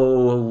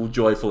so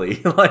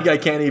joyfully. Like, I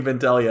can't even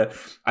tell you.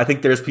 I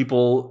think there's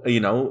people,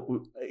 you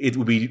know, it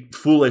would be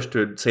foolish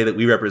to say that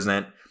we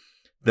represent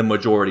the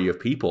majority of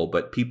people,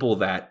 but people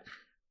that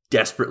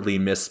desperately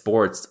miss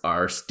sports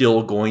are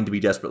still going to be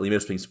desperately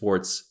missing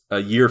sports a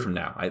year from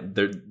now.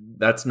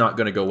 That's not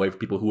going to go away for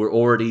people who are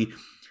already,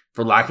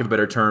 for lack of a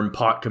better term,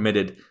 pot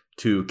committed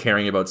to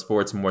caring about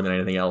sports more than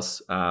anything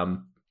else.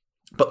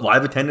 But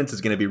live attendance is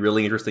going to be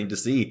really interesting to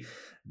see,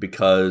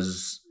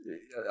 because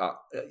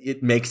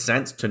it makes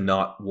sense to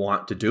not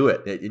want to do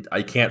it.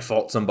 I can't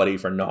fault somebody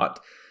for not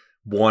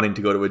wanting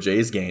to go to a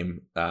Jays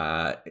game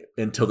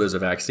until there's a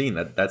vaccine.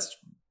 That's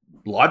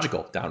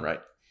logical, downright.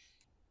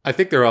 I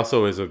think there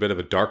also is a bit of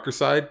a darker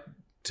side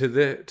to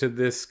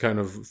this kind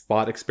of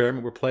thought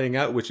experiment we're playing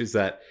out, which is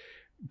that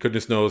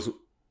goodness knows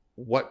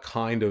what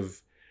kind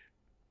of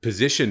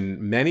position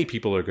many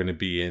people are going to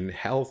be in,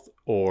 health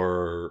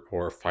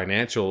or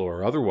financial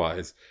or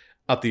otherwise,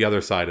 at the other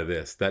side of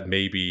this, that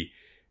maybe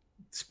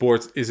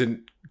sports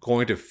isn't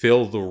going to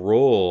fill the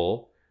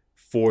role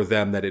for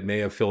them that it may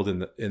have filled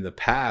in the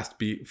past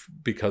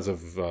because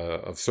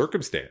of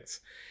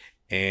circumstance.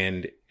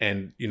 And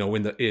you know,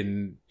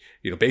 in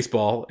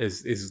baseball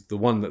is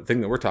the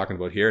thing that we're talking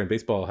about here, and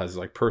baseball has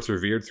like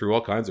persevered through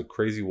all kinds of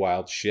crazy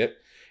wild shit.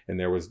 And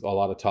there was a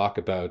lot of talk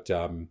about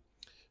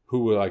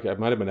who, like, it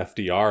might have been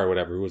FDR or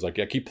whatever, who was like,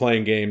 yeah, keep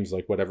playing games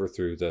like whatever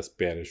through the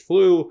Spanish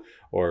flu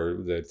or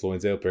the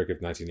influenza outbreak of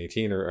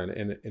 1918 or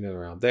in and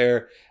around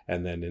there,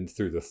 and then in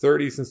through the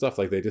 30s and stuff.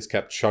 Like, they just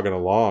kept chugging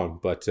along.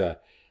 But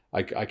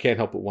I can't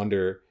help but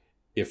wonder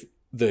if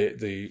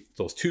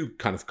those two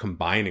kind of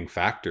combining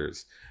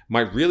factors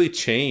might really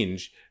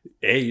change,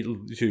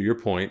 to your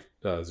point,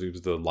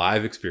 Zoobs, the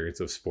live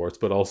experience of sports,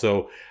 but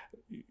also,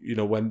 you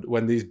know,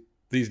 when these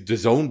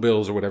DAZN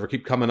bills or whatever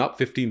keep coming up,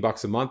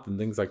 $15 a month and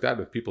things like that,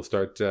 if people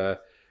start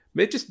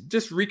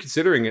just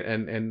reconsidering it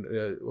and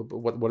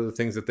what are the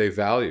things that they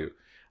value.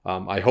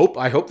 I hope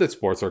that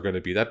sports are going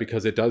to be that,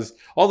 because it does,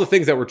 all the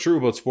things that were true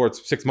about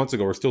sports 6 months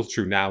ago are still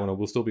true now, and it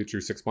will still be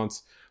true 6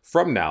 months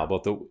from now,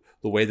 about the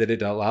way that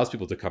it allows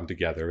people to come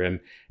together.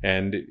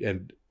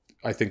 And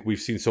I think we've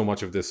seen so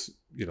much of this,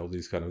 you know,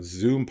 these kind of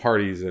Zoom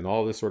parties and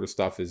all this sort of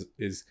stuff is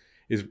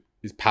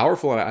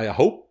powerful. And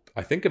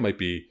I think it might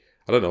be,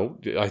 I don't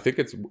know, I think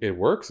it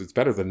works. It's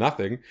better than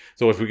nothing.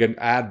 So if we can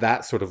add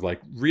that sort of like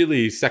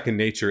really second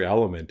nature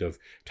element of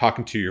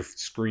talking to your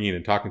screen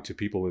and talking to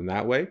people in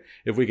that way,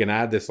 if we can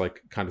add this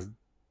like kind of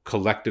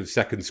collective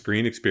second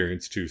screen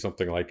experience to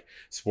something like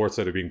sports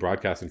that are being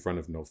broadcast in front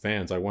of no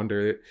fans, I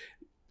wonder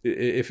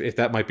if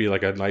that might be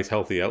like a nice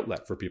healthy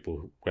outlet for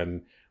people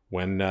when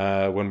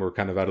we're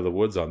kind of out of the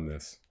woods on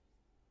this.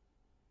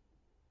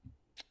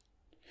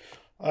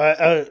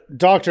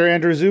 Dr.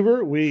 Andrew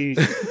Zuber, we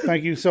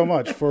thank you so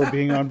much for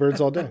being on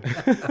Birds All Day.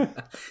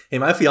 Hey,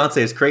 my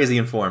fiance is crazy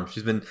informed.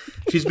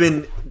 She's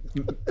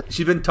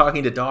been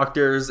talking to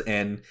doctors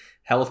and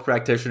health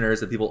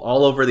practitioners and people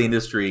all over the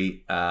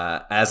industry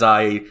as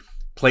I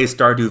play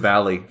Stardew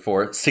Valley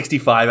for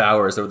 65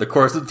 hours over the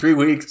course of 3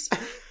 weeks.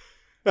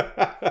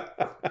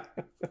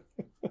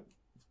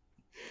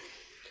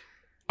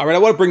 All right, I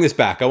want to bring this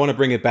back. I want to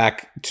bring it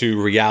back to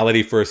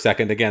reality for a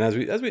second. Again,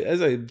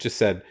 as I just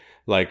said,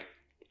 like,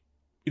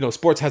 you know,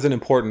 sports has an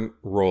important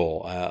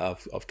role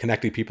of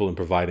connecting people and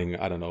providing,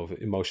 I don't know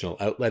if emotional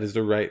outlet is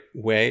the right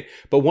way.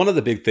 But one of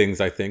the big things,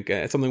 I think,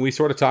 something we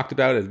sort of talked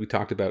about, is we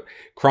talked about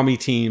crummy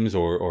teams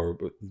or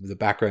the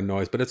background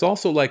noise, but it's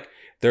also like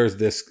there's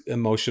this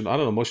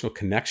emotional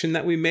connection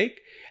that we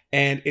make.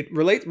 And it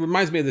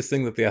reminds me of this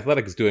thing that The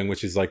Athletic is doing,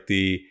 which is like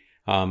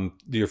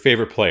your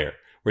favorite player,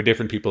 where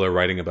different people are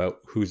writing about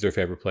who's their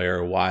favorite player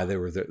or why they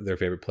were their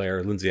favorite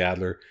player. Lindsay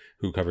Adler,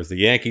 who covers the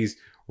Yankees,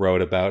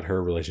 wrote about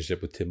her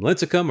relationship with Tim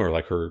Lincecum, or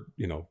like her,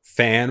 you know,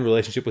 fan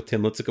relationship with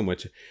Tim Lincecum,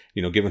 which,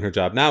 you know, given her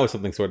job now, is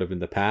something sort of in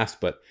the past,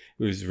 but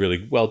it was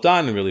really well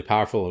done and really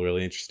powerful and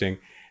really interesting.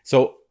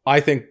 So I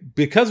think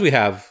because we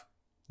have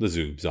the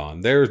Zoobs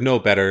on, there's no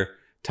better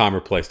time or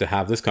place to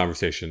have this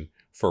conversation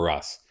for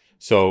us.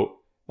 So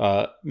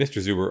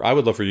Mr. Zuber, I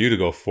would love for you to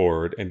go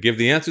forward and give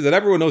the answer that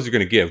everyone knows you're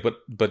going to give,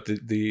 but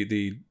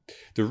the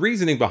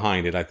reasoning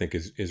behind it, I think,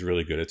 is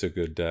really good. It's a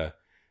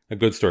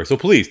good story. So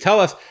please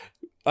tell us,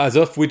 as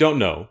if we don't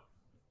know,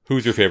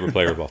 who's your favorite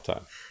player of all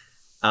time?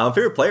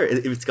 Favorite player,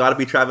 it's got to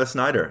be Travis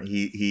Snyder.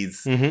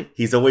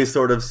 He's always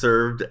sort of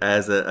served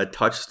as a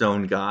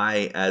touchstone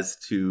guy as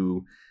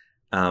to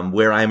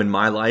where I am in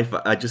my life.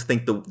 I just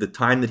think the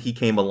time that he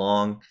came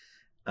along,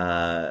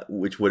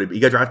 which he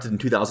got drafted in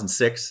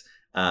 2006.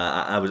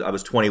 I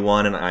was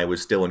 21 and I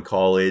was still in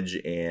college,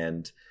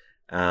 and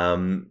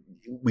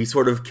we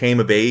sort of came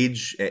of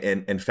age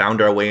and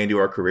found our way into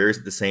our careers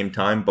at the same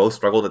time. Both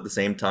struggled at the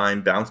same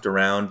time, bounced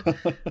around,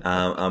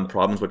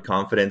 problems with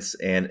confidence,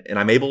 and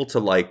I'm able to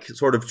like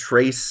sort of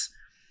trace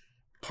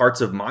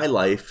parts of my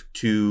life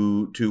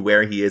to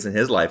where he is in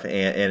his life,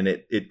 and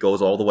it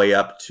goes all the way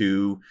up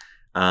to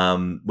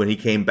when he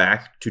came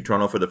back to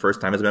Toronto for the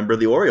first time as a member of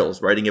the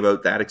Orioles, writing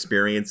about that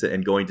experience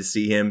and going to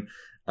see him.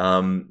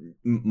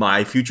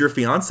 My future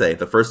fiance,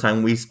 the first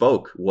time we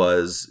spoke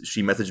was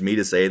she messaged me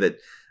to say that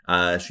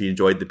she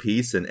enjoyed the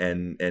piece,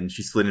 and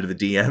she slid into the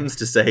DMs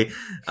to say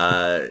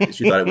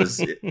she thought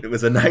it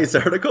was a nice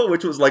article,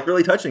 which was like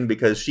really touching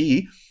because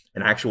she,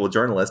 an actual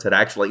journalist, had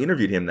actually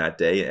interviewed him that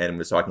day and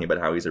was talking about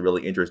how he's a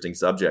really interesting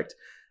subject.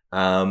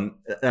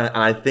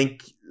 I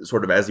think,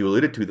 sort of as you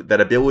alluded to,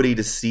 that ability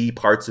to see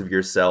parts of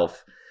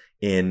yourself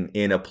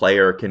in a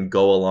player can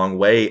go a long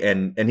way.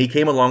 And he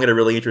came along at a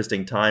really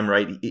interesting time,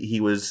 right? He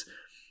was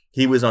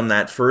on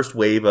that first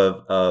wave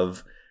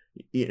of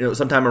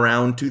sometime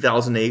around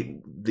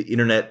 2008, the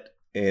internet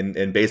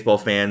and baseball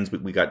fans,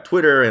 we got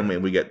Twitter and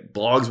we got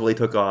blogs really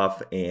took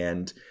off,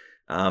 and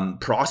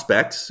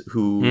prospects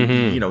who,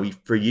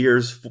 for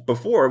years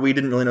before we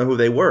didn't really know who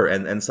they were.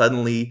 And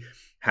suddenly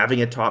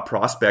having a top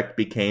prospect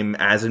became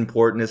as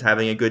important as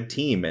having a good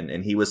team.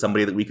 And he was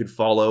somebody that we could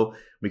follow.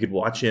 We could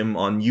watch him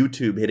on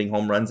YouTube hitting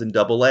home runs in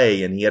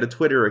AA, and he had a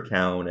Twitter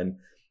account, and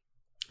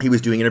he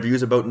was doing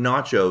interviews about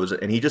nachos,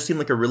 and he just seemed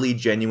like a really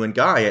genuine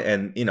guy.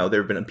 And,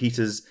 there have been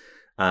pieces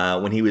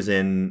when he was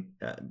in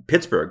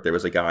Pittsburgh, there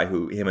was a guy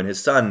who, him and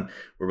his son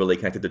were really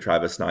connected to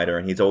Travis Snider,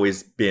 and he's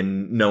always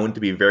been known to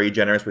be very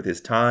generous with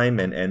his time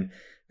and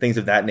things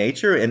of that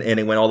nature. And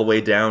it went all the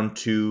way down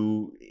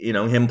to,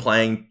 him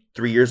playing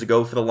 3 years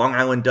ago for the Long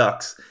Island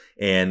Ducks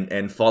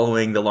and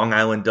following the Long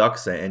Island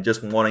Ducks and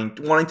just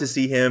wanting to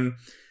see him.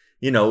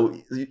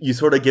 You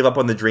sort of give up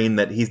on the dream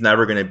that he's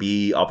never going to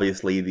be,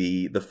 obviously,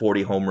 the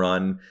 40 home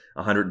run,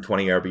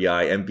 120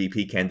 RBI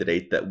MVP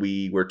candidate that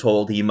we were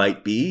told he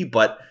might be,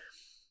 but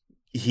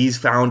he's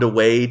found a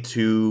way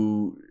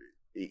to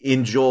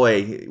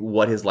enjoy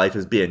what his life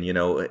has been.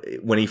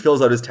 When he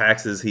fills out his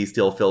taxes, he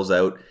still fills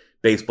out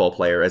baseball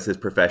player as his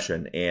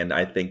profession. And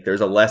I think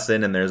there's a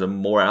lesson and there's a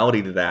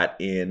morality to that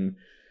in,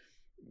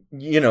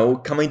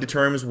 coming to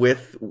terms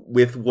with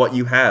what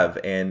you have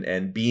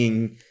and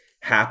being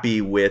happy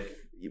with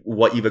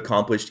what you've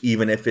accomplished,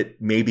 even if it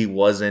maybe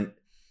wasn't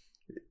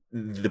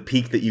the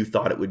peak that you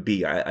thought it would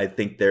be. I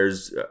think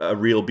there's a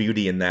real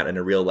beauty in that and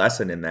a real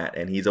lesson in that.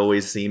 And he's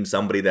always seemed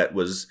somebody that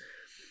was,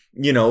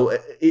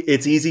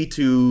 it's easy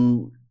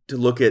to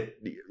look at.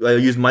 I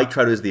use Mike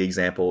Trout as the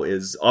example.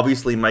 Is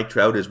obviously Mike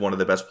Trout is one of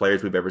the best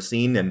players we've ever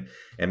seen, and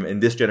in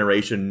this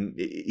generation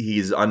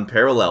he's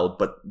unparalleled.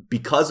 But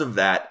because of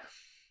that,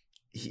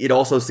 it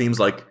also seems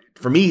like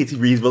for me he's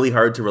really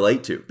hard to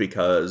relate to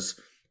because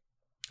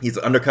he's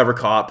an undercover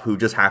cop who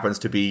just happens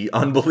to be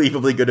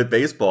unbelievably good at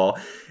baseball.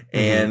 Mm-hmm.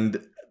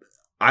 And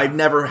I've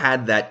never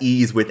had that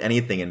ease with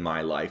anything in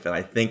my life. And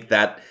I think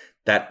that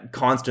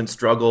constant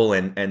struggle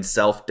and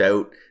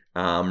self-doubt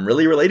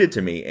really related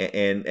to me.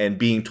 And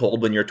being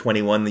told when you're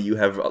 21 that you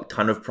have a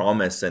ton of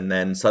promise, and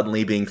then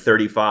suddenly being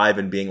 35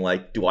 and being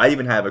like, do I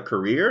even have a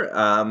career?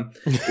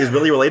 Is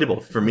really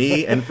relatable for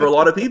me and for a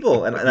lot of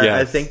people. And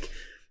yes. I think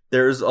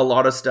there's a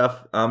lot of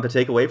stuff to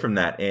take away from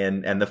that.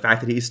 And the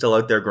fact that he's still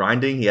out there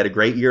grinding. He had a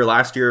great year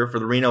last year for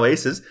the Reno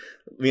Aces.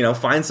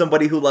 Find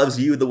somebody who loves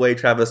you the way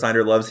Travis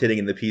Snider loves hitting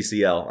in the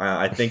PCL.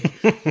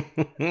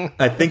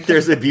 I think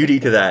there's a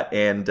beauty to that.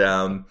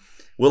 And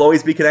we'll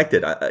always be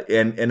connected.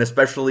 And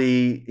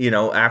especially,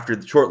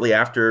 shortly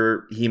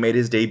after he made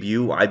his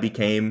debut, I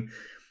became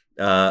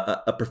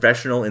a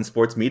professional in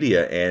sports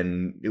media.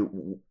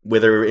 And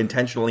whether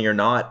intentionally or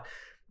not,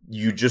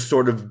 you just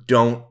sort of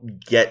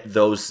don't get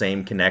those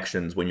same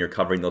connections when you're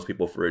covering those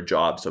people for a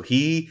job. So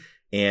he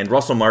and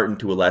Russell Martin,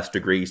 to a less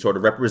degree, sort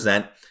of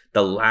represent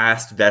the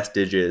last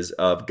vestiges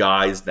of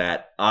guys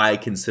that I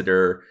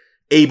consider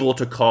able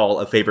to call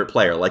a favorite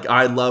player. Like,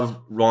 I love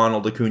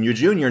Ronald Acuna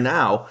Jr.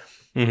 now,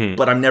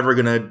 but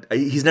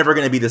he's never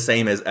gonna be the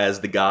same as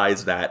the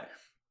guys that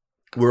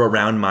were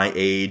around my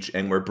age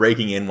and were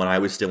breaking in when I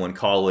was still in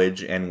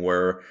college and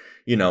were,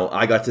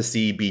 I got to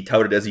see be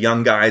touted as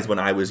young guys when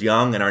I was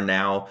young and are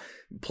now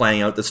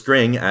playing out the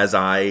string as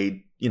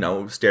I,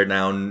 stare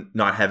down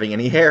not having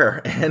any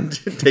hair and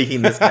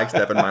taking this next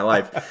step in my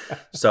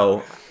life.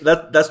 So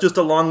that's just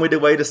a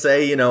long-winded way to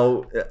say,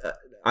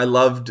 I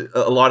loved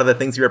a lot of the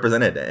things he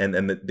represented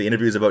and the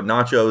interviews about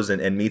nachos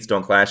and meats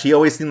don't clash. He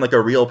always seemed like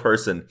a real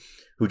person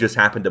who just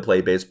happened to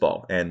play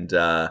baseball. And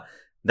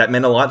that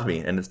meant a lot to me,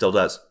 and it still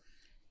does.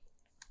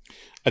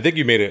 I think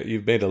you've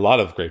made a lot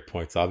of great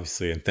points,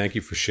 obviously, and thank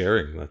you for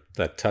sharing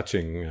that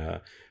touching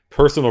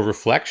personal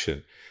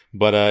reflection.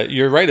 But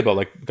you're right about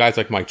like guys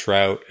like Mike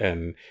Trout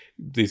and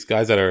these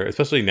guys that are,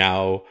 especially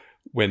now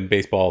when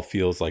baseball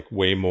feels like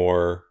way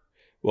more.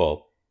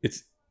 Well,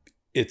 it's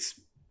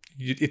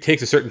it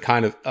takes a certain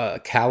kind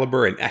of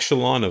caliber and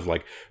echelon of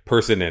like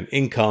person and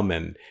income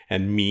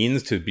and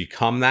means to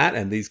become that.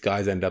 And these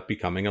guys end up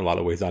becoming in a lot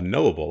of ways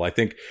unknowable. I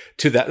think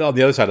to that, on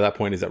the other side of that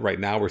point is that right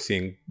now we're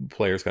seeing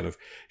players kind of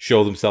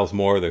show themselves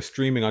more. They're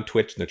streaming on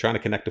Twitch and they're trying to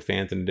connect to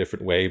fans in a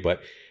different way.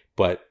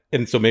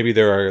 And so maybe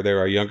there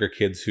are younger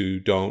kids who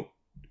don't,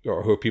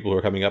 or who are people who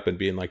are coming up and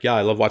being like, yeah,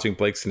 I love watching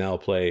Blake Snell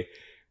play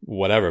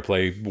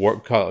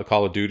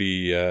Call of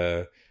Duty,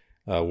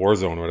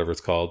 Warzone, whatever it's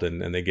called,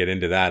 and they get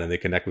into that and they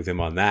connect with him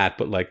on that.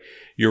 But like,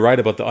 you're right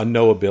about the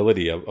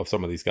unknowability of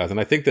some of these guys. And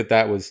I think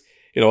that was,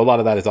 a lot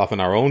of that is often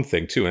our own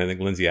thing too. And I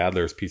think Lindsay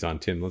Adler's piece on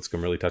Tim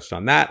Lincecum really touched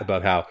on that,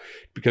 about how,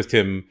 because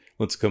Tim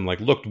Lincecum like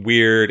looked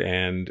weird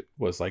and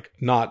was like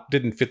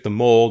didn't fit the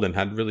mold and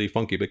had really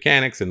funky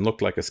mechanics and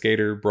looked like a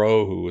skater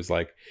bro who was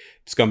like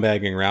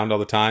scumbagging around all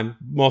the time,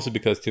 mostly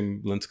because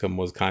Tim Lincecum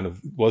was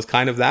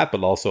kind of that,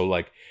 but also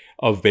like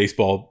of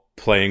baseball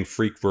playing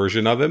freak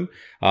version of him.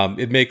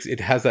 It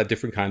has that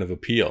different kind of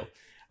appeal.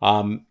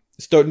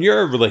 Stoughton,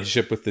 your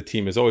relationship with the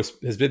team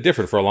has been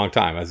different for a long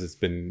time, as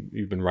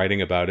you've been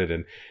writing about it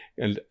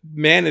and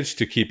managed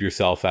to keep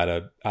yourself at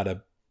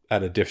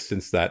a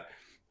distance that,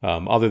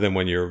 other than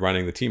when you're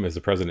running the team as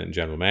the president and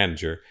general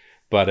manager.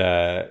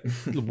 But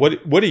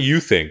what do you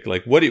think?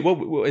 Like, what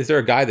is there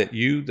a guy that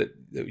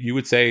you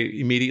would say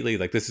immediately,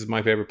 like, this is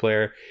my favorite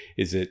player?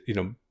 Is it,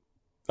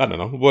 I don't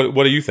know.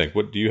 What do you think?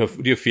 Do you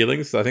have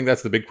feelings? I think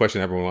that's the big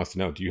question everyone wants to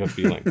know. Do you have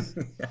feelings?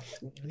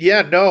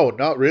 Yeah, no,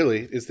 not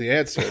really is the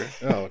answer.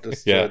 No,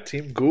 just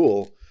Team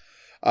Ghoul.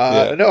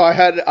 Yeah. No,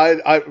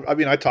 I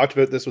mean, I talked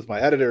about this with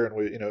my editor,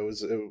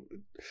 and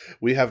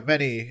we have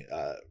many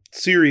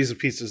series of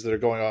pieces that are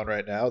going on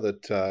right now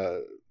that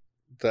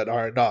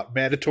are not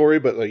mandatory,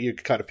 but like you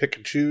kind of pick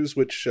and choose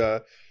which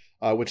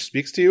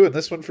speaks to you. And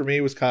this one for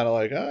me was kind of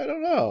like, I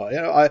don't know,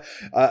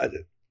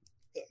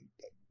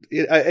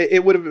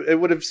 it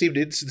would have seemed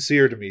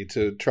insincere to me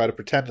to try to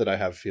pretend that I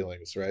have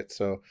feelings, right?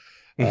 So,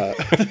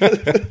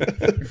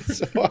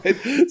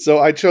 so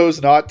I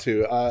chose not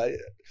to.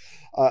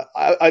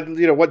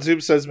 What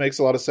Zoom says makes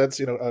a lot of sense.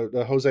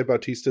 Jose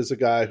Bautista is a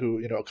guy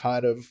who,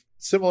 kind of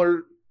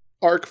similar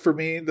arc for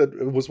me.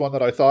 That was one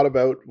that I thought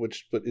about,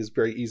 but is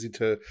very easy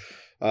to,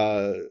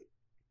 or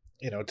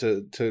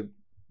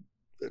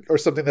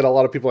something that a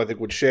lot of people I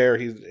think would share.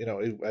 He's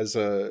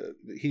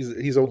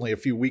only a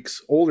few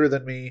weeks older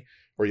than me,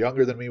 or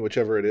younger than me,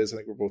 whichever it is. I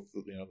think we're both,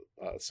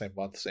 same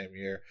month, same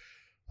year.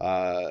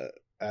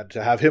 And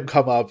to have him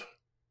come up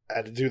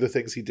and to do the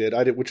things he did,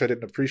 which I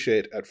didn't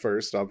appreciate at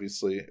first,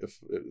 obviously.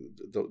 If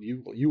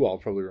you all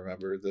probably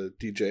remember the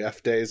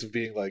DJF days of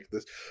being like,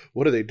 this,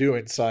 what are they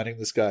doing signing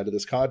this guy to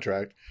this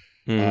contract?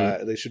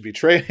 Mm-hmm. They should be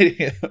trading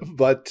him.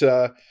 But,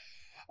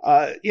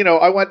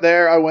 I went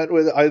there.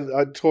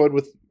 I toyed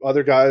with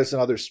other guys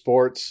in other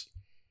sports.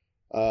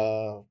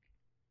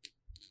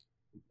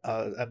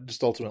 And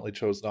just ultimately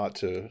chose not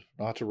to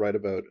write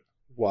about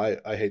why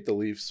I hate the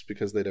Leafs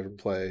because they didn't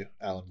play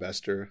Alan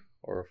Bester,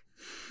 or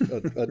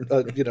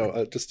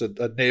just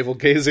a navel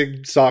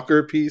gazing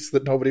soccer piece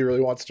that nobody really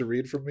wants to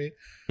read from me.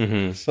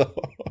 Mm-hmm. So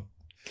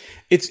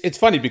it's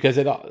funny because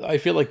I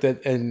feel like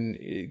that, and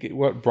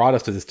what brought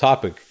us to this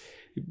topic,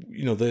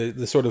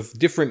 the sort of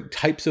different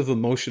types of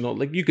emotional,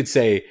 like you could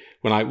say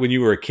when you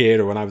were a kid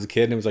or when I was a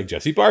kid, and it was like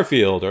Jesse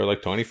Barfield or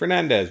like Tony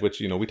Fernandez, which,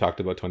 we talked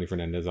about Tony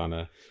Fernandez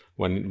on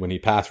when he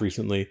passed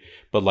recently,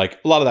 but like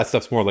a lot of that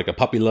stuff's more like a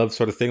puppy love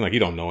sort of thing. Like, you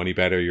don't know any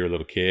better. You're a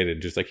little kid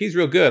and just like, he's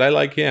real good, I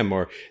like him.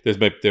 Or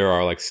there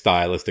are like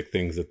stylistic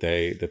things that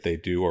they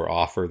do or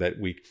offer that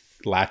we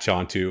latch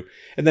onto.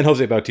 And then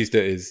Jose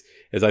Bautista is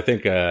I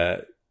think,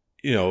 it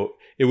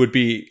would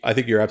be, I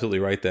think you're absolutely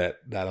right that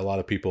a lot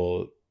of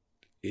people,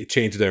 it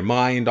changed their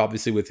mind,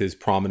 obviously, with his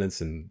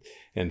prominence and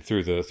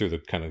through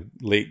the kind of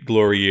late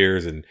glory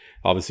years, and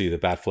obviously the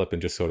bat flip,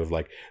 and just sort of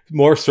like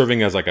more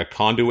serving as like a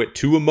conduit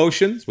to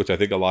emotions, which I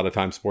think a lot of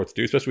times sports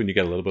do, especially when you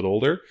get a little bit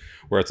older,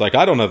 where it's like,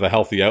 I don't have a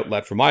healthy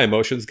outlet for my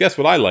emotions. Guess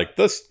what I like?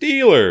 The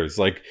Steelers.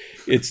 Like,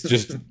 it's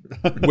just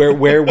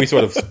where we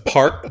sort of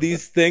park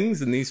these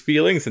things and these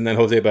feelings, and then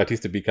Jose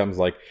Bautista becomes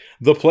like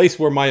the place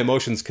where my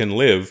emotions can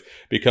live,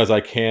 because I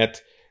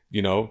can't,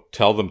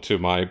 tell them to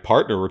my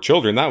partner or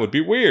children. That would be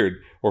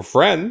weird, or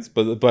friends.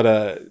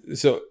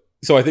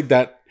 So I think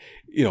that,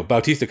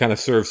 Bautista kind of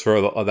serves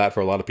for that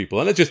for a lot of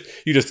people. And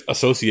you just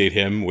associate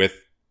him with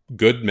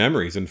good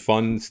memories and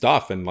fun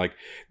stuff, and like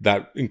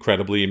that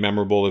incredibly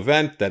memorable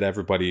event that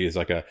everybody is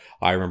like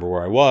I remember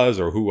where I was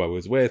or who I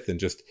was with.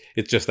 And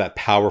it's just that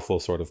powerful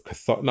sort of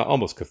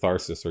almost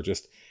catharsis, or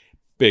just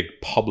big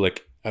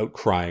public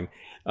outcrying.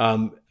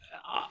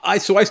 I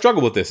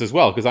struggle with this as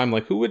well, because I'm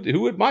like, who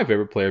would my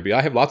favorite player be?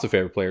 I have lots of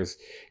favorite players,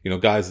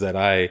 guys that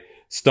I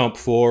stump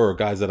for, or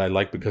guys that I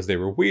like because they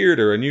were weird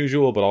or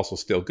unusual, but also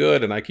still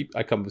good. And I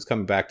was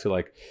coming back to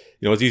like,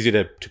 it's easy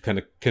to kind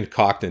of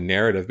concoct a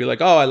narrative, be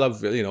like, oh, I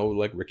love,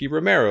 like Ricky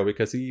Romero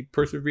because he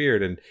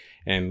persevered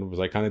and was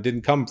like, kind of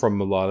didn't come from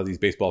a lot of these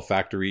baseball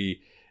factory,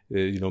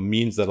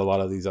 means that a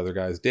lot of these other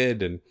guys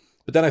did.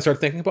 But then I started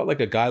thinking about like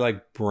a guy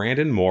like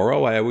Brandon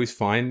Morrow. I always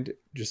find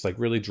just like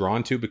really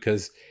drawn to,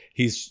 because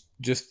he's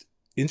just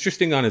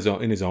interesting on his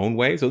own in his own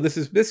way. So this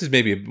is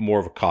maybe more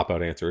of a cop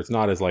out answer. It's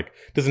not as like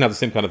doesn't have the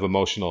same kind of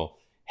emotional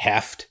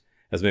heft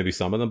as maybe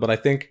some of them, but I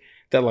think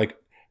that like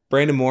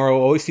Brandon Morrow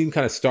always seemed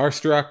kind of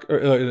starstruck,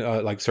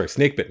 or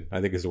snake bitten.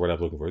 I think is the word I'm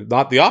looking for.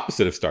 Not the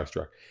opposite of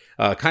starstruck.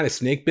 Kind of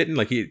snake bitten.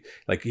 Like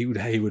he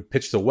would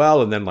pitch so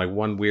well, and then like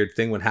one weird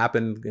thing would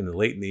happen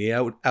late in the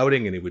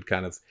outing, and it would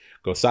kind of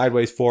go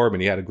sideways for him.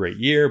 And he had a great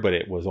year, but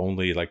it was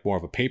only like more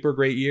of a paper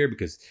great year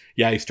because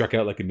he struck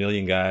out like a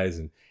million guys,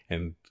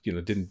 and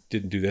didn't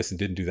do this and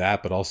didn't do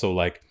that, but also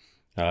like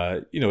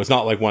it's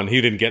not like he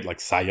didn't get like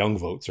Cy Young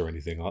votes or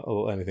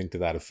anything to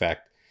that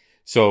effect.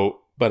 So,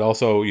 but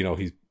also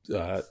he's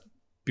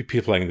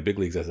playing in the big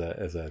leagues as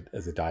a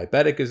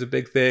diabetic is a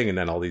big thing, and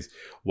then all these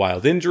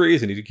wild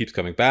injuries, and he keeps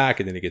coming back,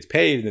 and then he gets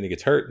paid, and then he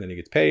gets hurt, and then he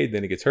gets paid, and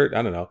then he gets hurt.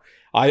 I don't know.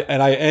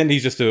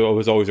 He's just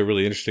was always a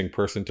really interesting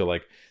person to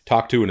like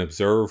talk to and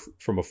observe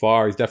from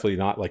afar. He's definitely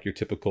not like your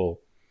typical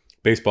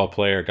baseball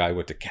player. Guy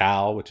went to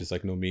Cal, which is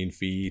like no mean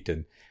feat,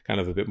 and kind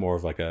of a bit more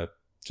of like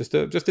just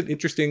an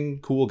interesting,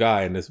 cool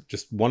guy, and is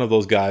just one of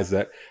those guys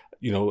that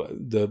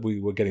we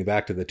were getting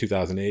back to the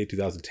 2008,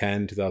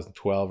 2010,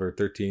 2012, or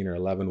 13 or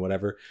 11,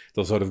 whatever,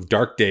 those sort of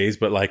dark days.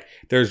 But like,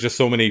 there's just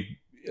so many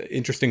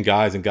interesting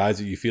guys and guys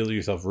that you feel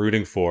yourself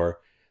rooting for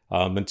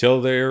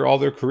until all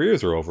their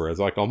careers are over. It's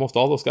like almost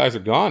all those guys are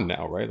gone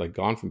now, right? Like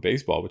gone from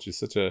baseball, which is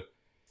such a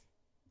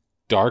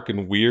dark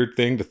and weird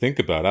thing to think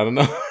about. I don't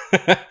know.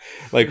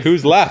 Like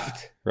who's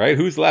left, right?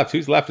 Who's left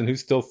and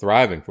who's still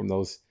thriving from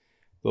those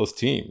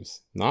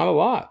teams? Not a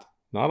lot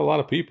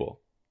of people.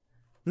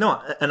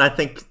 No, and I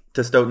think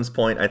to Stoughton's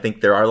point, I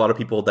think there are a lot of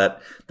people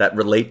that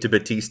relate to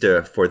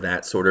Batista for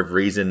that sort of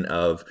reason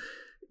of,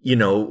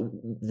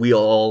 we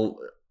all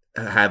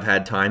have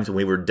had times when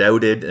we were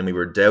doubted and we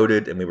were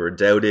doubted and we were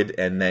doubted,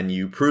 and then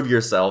you prove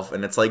yourself,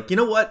 and it's like, you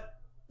know what?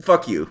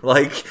 Fuck you.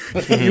 Like,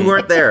 you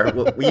weren't there.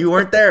 You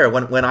weren't there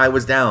when I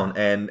was down,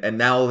 and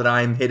now that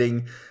I'm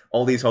hitting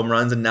all these home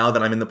runs, and now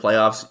that I'm in the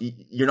playoffs,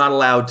 you're not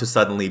allowed to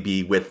suddenly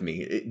be with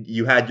me.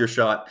 You had your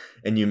shot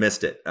and you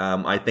missed it.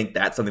 I think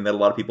that's something that a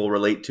lot of people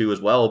relate to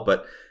as well.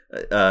 But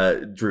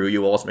Drew,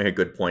 you also make a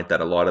good point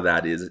that a lot of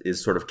that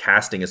is sort of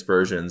casting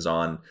aspersions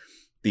on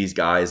these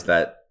guys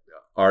that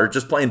are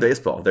just playing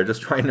baseball. They're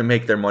just trying to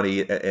make their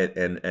money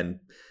and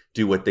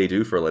do what they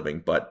do for a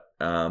living. But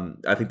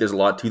I think there's a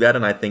lot to that,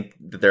 and I think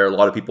that there are a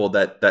lot of people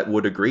that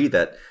would agree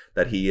that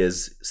he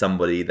is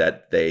somebody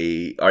that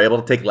they are able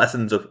to take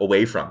lessons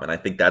away from. And I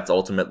think that's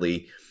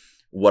ultimately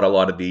what a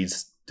lot of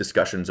these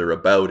discussions are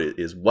about,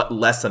 is what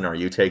lesson are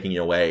you taking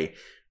away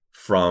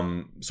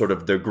from sort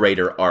of the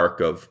greater arc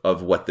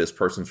of what this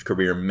person's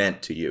career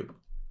meant to you.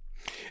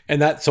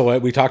 And so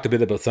we talked a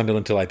bit about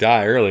Sunderland Till I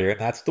Die earlier, and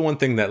that's the one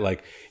thing that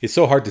like is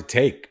so hard to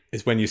take,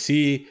 is when you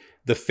see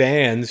the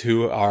fans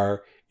who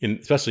are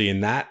especially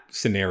in that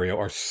scenario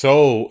are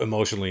so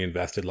emotionally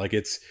invested. Like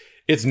it's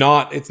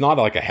not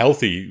like a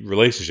healthy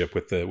relationship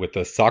with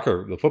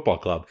the football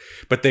club,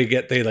 but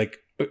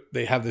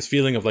they have this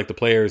feeling of like the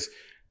players,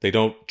 they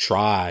don't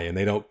try and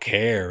they don't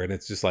care. And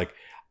it's just like,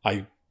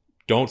 I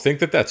don't think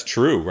that that's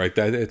true, right?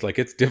 That it's like,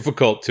 it's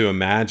difficult to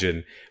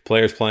imagine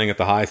players playing at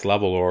the highest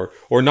level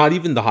or not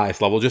even the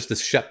highest level, just a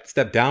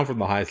step down from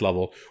the highest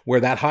level, where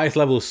that highest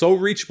level is so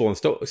reachable and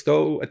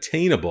so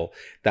attainable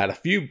that a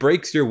few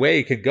breaks your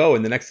way could go.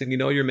 And the next thing you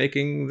know, you're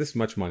making this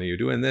much money, you're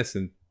doing this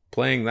and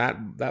playing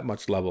that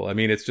much level. I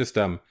mean, it's just,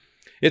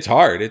 it's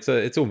hard. It's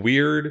a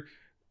weird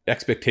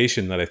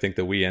expectation that I think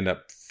that we end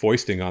up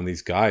foisting on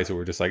these guys who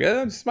are just like,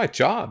 this is my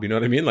job. You know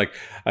what I mean? Like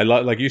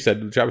like you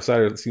said, Travis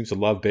Snyder seems to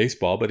love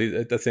baseball, but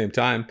at the same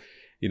time,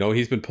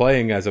 he's been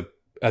playing as a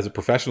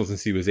professional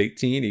since he was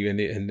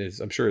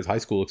 18. I'm sure his high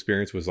school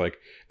experience was like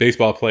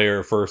baseball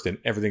player first and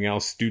everything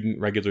else, student,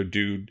 regular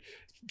dude,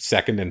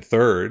 second and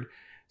third.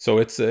 So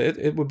it's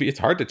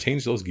hard to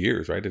change those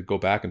gears, right? To go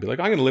back and be like,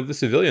 I'm going to live the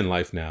civilian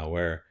life now,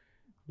 where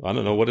I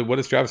don't know what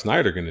is Travis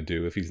Snyder going to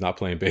do if he's not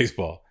playing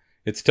baseball.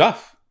 It's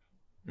tough.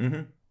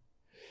 Mm-hmm.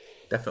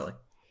 Definitely.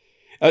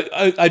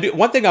 I do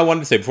one thing I wanted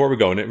to say before we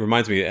go, and it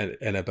reminds me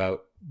and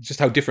about just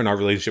how different our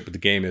relationship with the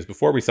game is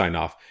before we sign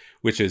off,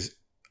 which is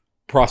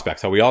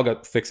prospects. How we all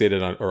got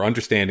fixated on or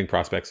understanding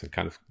prospects and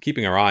kind of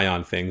keeping our eye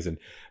on things and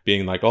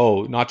being like,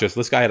 oh, not just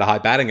this guy had a high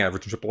batting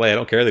average in AAA. I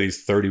don't care that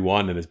he's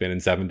 31 and has been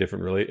in 7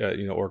 different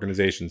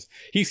organizations.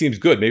 He seems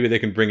good. Maybe they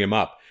can bring him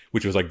up,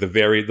 which was like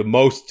the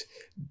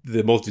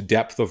most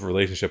depth of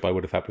relationship I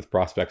would have had with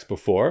prospects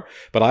before.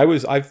 But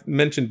I've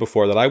mentioned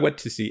before that I went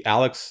to see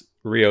Alex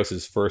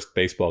Rios' first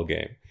baseball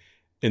game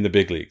in the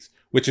big leagues,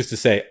 which is to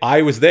say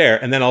I was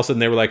there, and then all of a sudden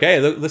they were like,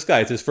 hey, look, this guy,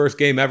 it's his first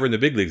game ever in the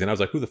big leagues. And I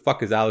was like, who the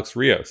fuck is Alex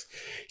Rios?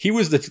 He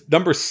was the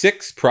number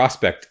 6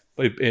 prospect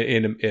by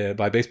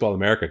Baseball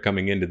America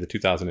coming into the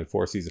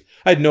 2004 season.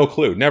 I had no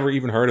clue, never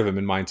even heard of him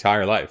in my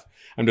entire life.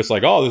 I'm just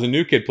like, oh, there's a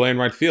new kid playing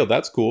right field.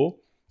 That's cool.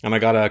 And I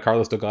got a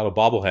Carlos Delgado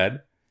bobblehead.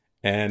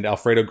 and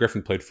Alfredo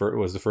Griffin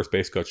was the first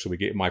base coach. So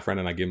my friend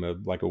and I gave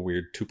him a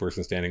weird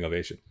 2-person standing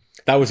ovation.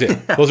 That was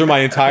it. Those are my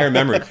entire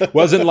memories.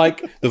 Wasn't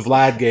like the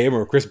Vlad game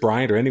or Chris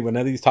Bryant or any one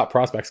of these top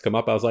prospects come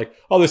up. I was like,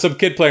 oh, there's some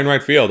kid playing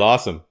right field.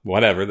 Awesome.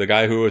 Whatever. The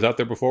guy who was out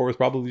there before was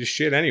probably just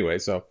shit anyway.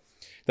 So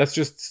that's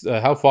just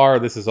how far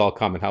this has all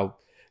come and how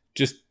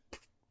just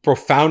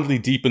profoundly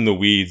deep in the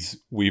weeds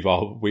we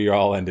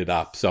all ended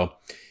up. So,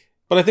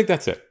 but I think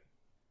that's it.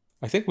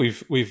 I think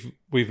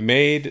we've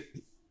made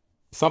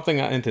something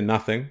into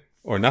nothing.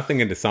 Or nothing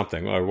into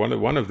something, or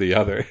one of the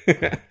other.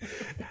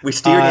 We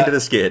steered into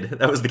the skid.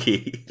 That was the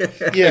key.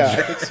 Yeah,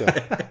 I think so.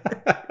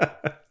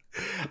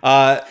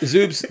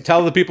 Zoobs,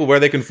 tell the people where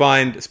they can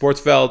find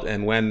Sportsfeld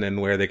and when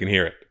and where they can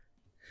hear it.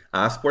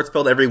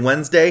 Sportsfeld every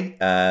Wednesday.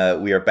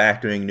 We are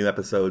back doing new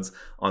episodes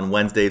on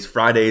Wednesdays.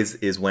 Fridays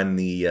is when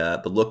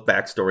the look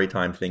back story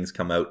time things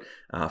come out.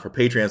 For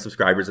Patreon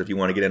subscribers, if you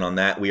want to get in on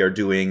that, we are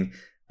doing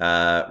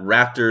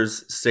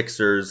Raptors,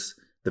 Sixers,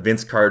 the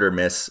Vince Carter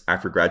miss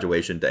after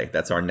graduation day.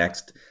 That's our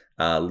next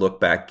look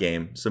back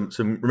game. Some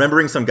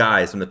remembering some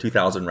guys from the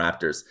 2000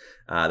 Raptors.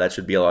 That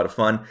should be a lot of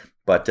fun.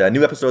 But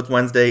new episodes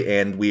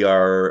Wednesday, and we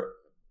are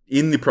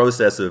in the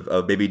process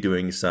of maybe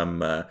doing some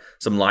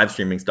live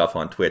streaming stuff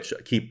on Twitch.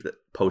 Keep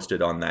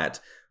posted on that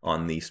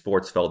on the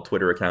Sportsfeld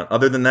Twitter account.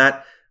 Other than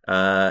that,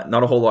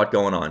 not a whole lot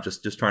going on.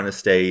 Just trying to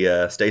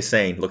stay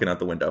sane, looking out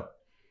the window.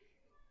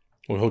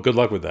 Well, good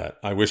luck with that.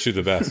 I wish you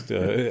the best.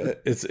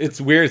 It's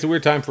weird. It's a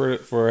weird time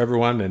for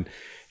everyone,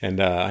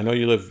 and I know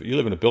you live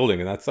in a building,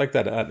 and that's like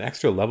an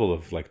extra level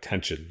of like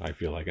tension. I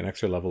feel like an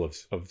extra level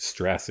of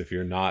stress if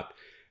you're not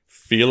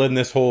feeling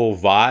this whole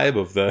vibe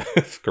of the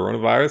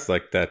coronavirus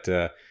like that.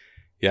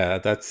 Yeah,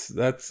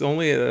 it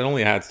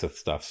only adds to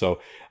stuff. So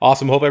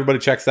awesome. Hope everybody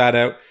checks that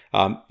out.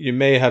 You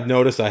may have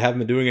noticed I haven't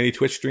been doing any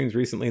Twitch streams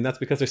recently, and that's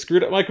because I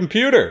screwed up my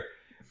computer.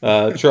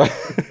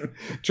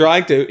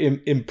 Trying to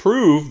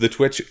improve the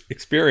Twitch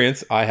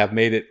experience, I have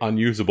made it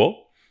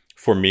unusable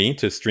for me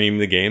to stream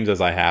the games as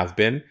I have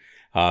been.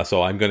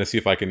 So I'm going to see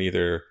if I can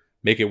either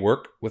make it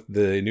work with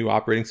the new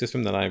operating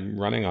system that I'm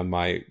running on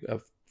my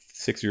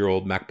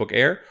 6-year-old MacBook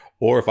Air,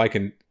 or if I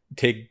can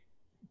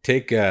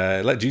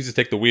let Jesus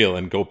take the wheel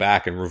and go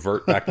back and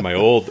revert back to my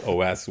old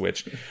OS,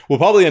 which will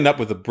probably end up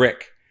with a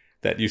brick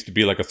that used to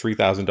be like a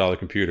 $3,000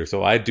 computer.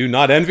 So I do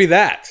not envy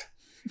that.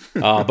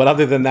 But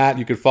other than that,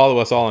 you can follow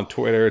us all on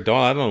Twitter. I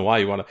don't know why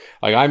you want to.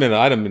 Like, I'm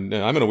in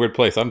a weird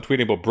place. I'm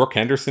tweeting about Brooke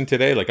Henderson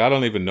today. Like, I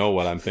don't even know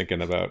what I'm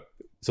thinking about.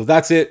 So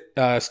that's it.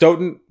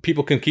 Stoughton,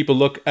 people can keep a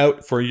look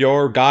out for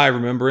your guy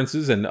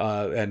remembrances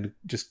and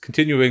just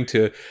continuing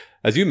to,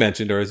 as you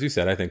mentioned, or as you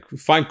said, I think,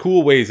 find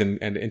cool ways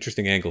and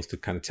interesting angles to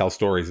kind of tell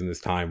stories in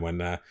this time when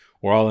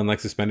we're all in like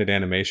suspended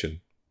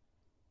animation.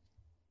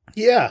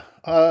 Yeah.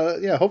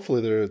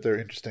 Hopefully they're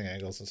interesting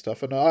angles and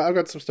stuff. And I've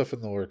got some stuff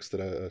in the works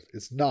that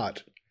is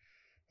not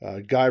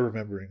guy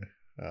remembering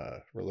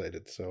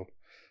related. So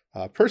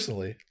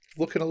personally,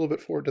 looking a little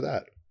bit forward to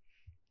that.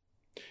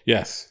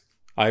 Yes.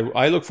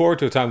 I look forward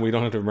to a time we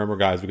don't have to remember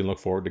guys. We can look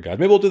forward to guys.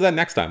 Maybe we'll do that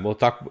next time. We'll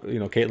talk,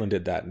 Caitlin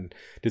did that and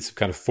did some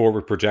kind of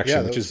forward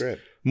projection, which is great.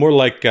 More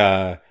like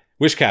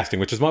wish casting,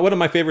 which is one of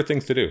my favorite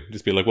things to do.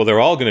 Just be like, well, they're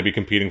all going to be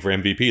competing for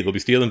MVP. They'll be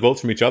stealing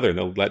votes from each other, and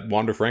they'll let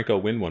Wander Franco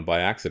win one by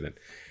accident.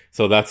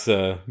 So that's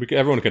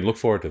everyone can look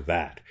forward to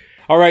that.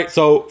 All right.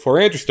 So for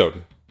Andrew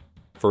Stoughton,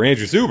 for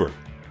Andrew Zuber,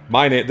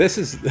 my name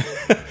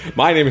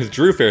is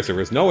Drew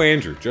Fairservice. No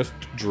Andrew, just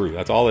Drew.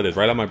 That's all it is.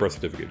 Right on my birth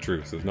certificate,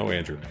 Drew. So there's no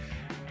Andrew.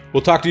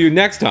 We'll talk to you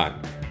next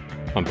time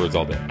on Birds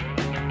All Day.